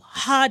how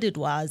hard it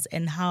was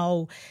and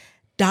how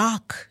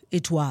dark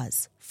it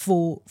was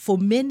for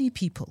many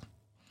people,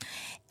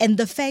 and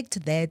the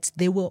fact that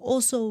there were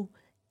also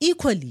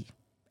equally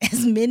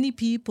as many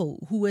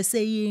people who were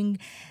saying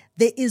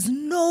there is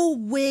no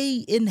way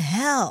in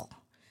hell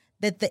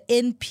that the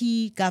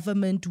NP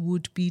government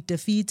would be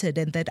defeated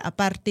and that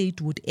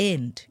apartheid would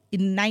end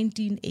in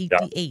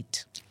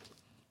 1988.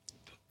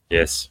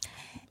 Yes.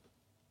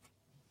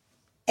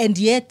 And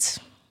yet,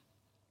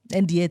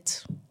 in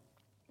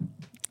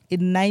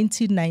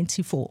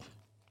 1994,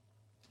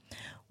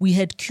 we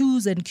had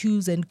queues and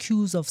queues and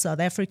queues of South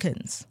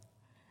Africans.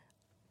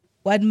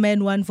 One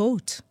man, one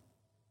vote.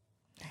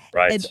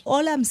 Right. And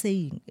all I'm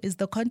saying is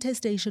the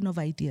contestation of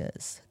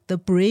ideas, the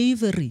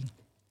bravery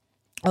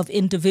of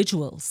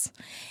individuals,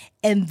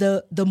 and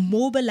the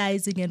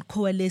mobilizing and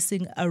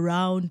coalescing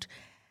around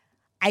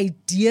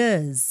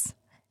ideas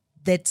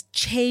that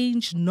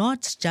change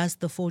not just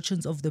the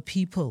fortunes of the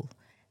people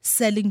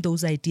selling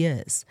those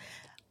ideas,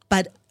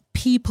 but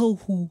people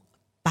who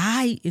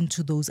buy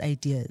into those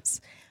ideas,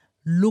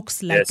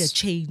 looks like a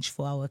change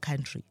for our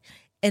country.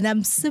 And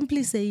I'm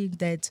simply saying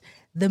that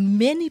the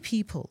many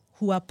people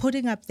who are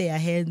putting up their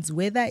hands,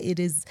 whether it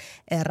is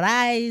a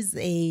RISE,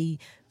 a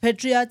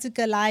Patriotic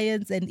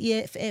Alliance, and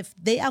EFF,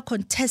 they are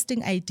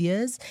contesting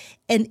ideas.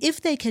 And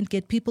if they can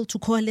get people to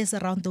coalesce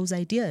around those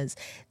ideas,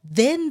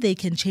 then they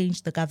can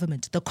change the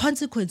government. The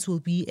consequence will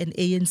be an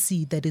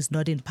ANC that is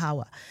not in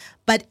power.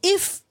 But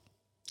if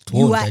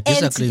you are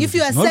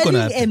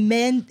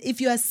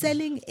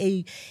selling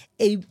a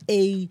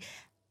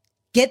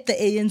get the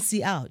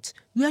ANC out,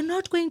 you are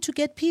not going to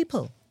get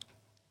people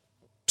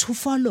to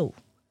follow.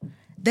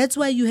 That's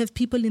why you have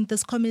people in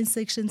this comment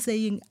section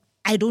saying,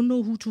 I don't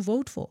know who to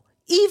vote for.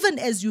 even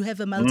as you have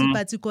a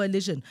multi-party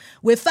coalition,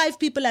 where 5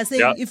 people are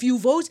saying, if you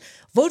vote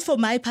for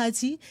my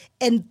party,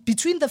 and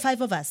between the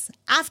 5 of us,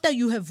 after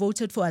you have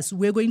voted for us,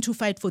 we're going to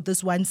fight for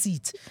this one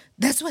seat.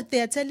 That's what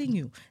they're telling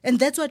you. And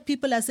that's what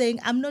people are saying.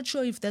 I'm not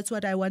sure if that's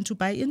what I want to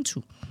buy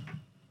into.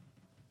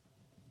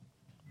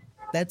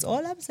 That's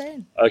all I'm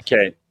saying.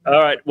 Okay.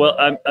 All right. Well,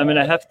 I'm going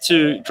to have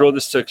to draw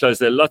this to a close.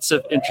 There are lots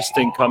of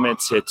interesting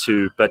comments here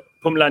too. But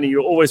Phumlani,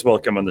 you're always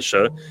welcome on the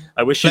show.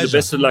 I wish you the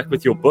best of luck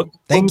with your book.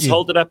 Thank you.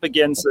 Hold it up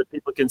again so that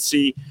people can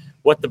see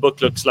what the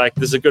book looks like.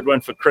 This is a good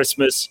one for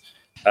Christmas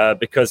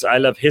because I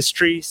love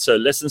history. So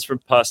Lessons from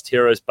Past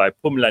Heroes by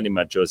Phumlani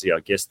Madjozi,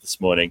 our guest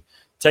this morning.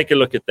 Take a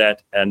look at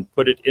that and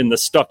put it in the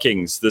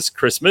stockings this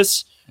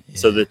Christmas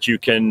so that you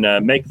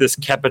can make this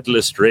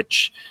capitalist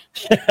rich.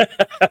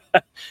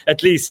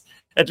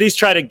 At least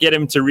try to get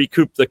him to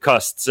recoup the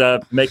costs.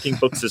 Making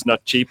books is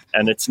not cheap,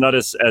 and it's not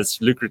as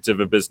lucrative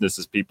a business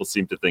as people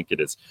seem to think it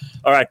is.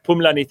 All right,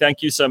 Phumlani,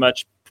 thank you so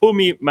much. I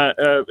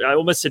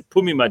almost said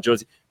Phumi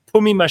Madjozi.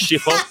 Phumi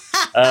Mashiko,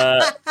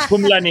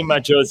 Phumlani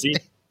Madjozi,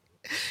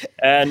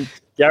 and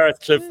Gareth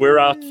Cliff, we're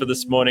out for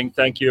this morning.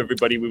 Thank you,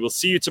 everybody. We will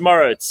see you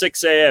tomorrow at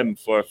 6 a.m.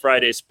 for a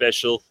Friday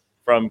special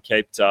from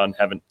Cape Town.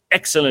 Have an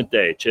excellent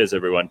day. Cheers,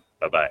 everyone.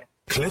 Bye-bye.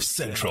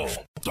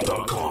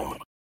 CliffCentral.com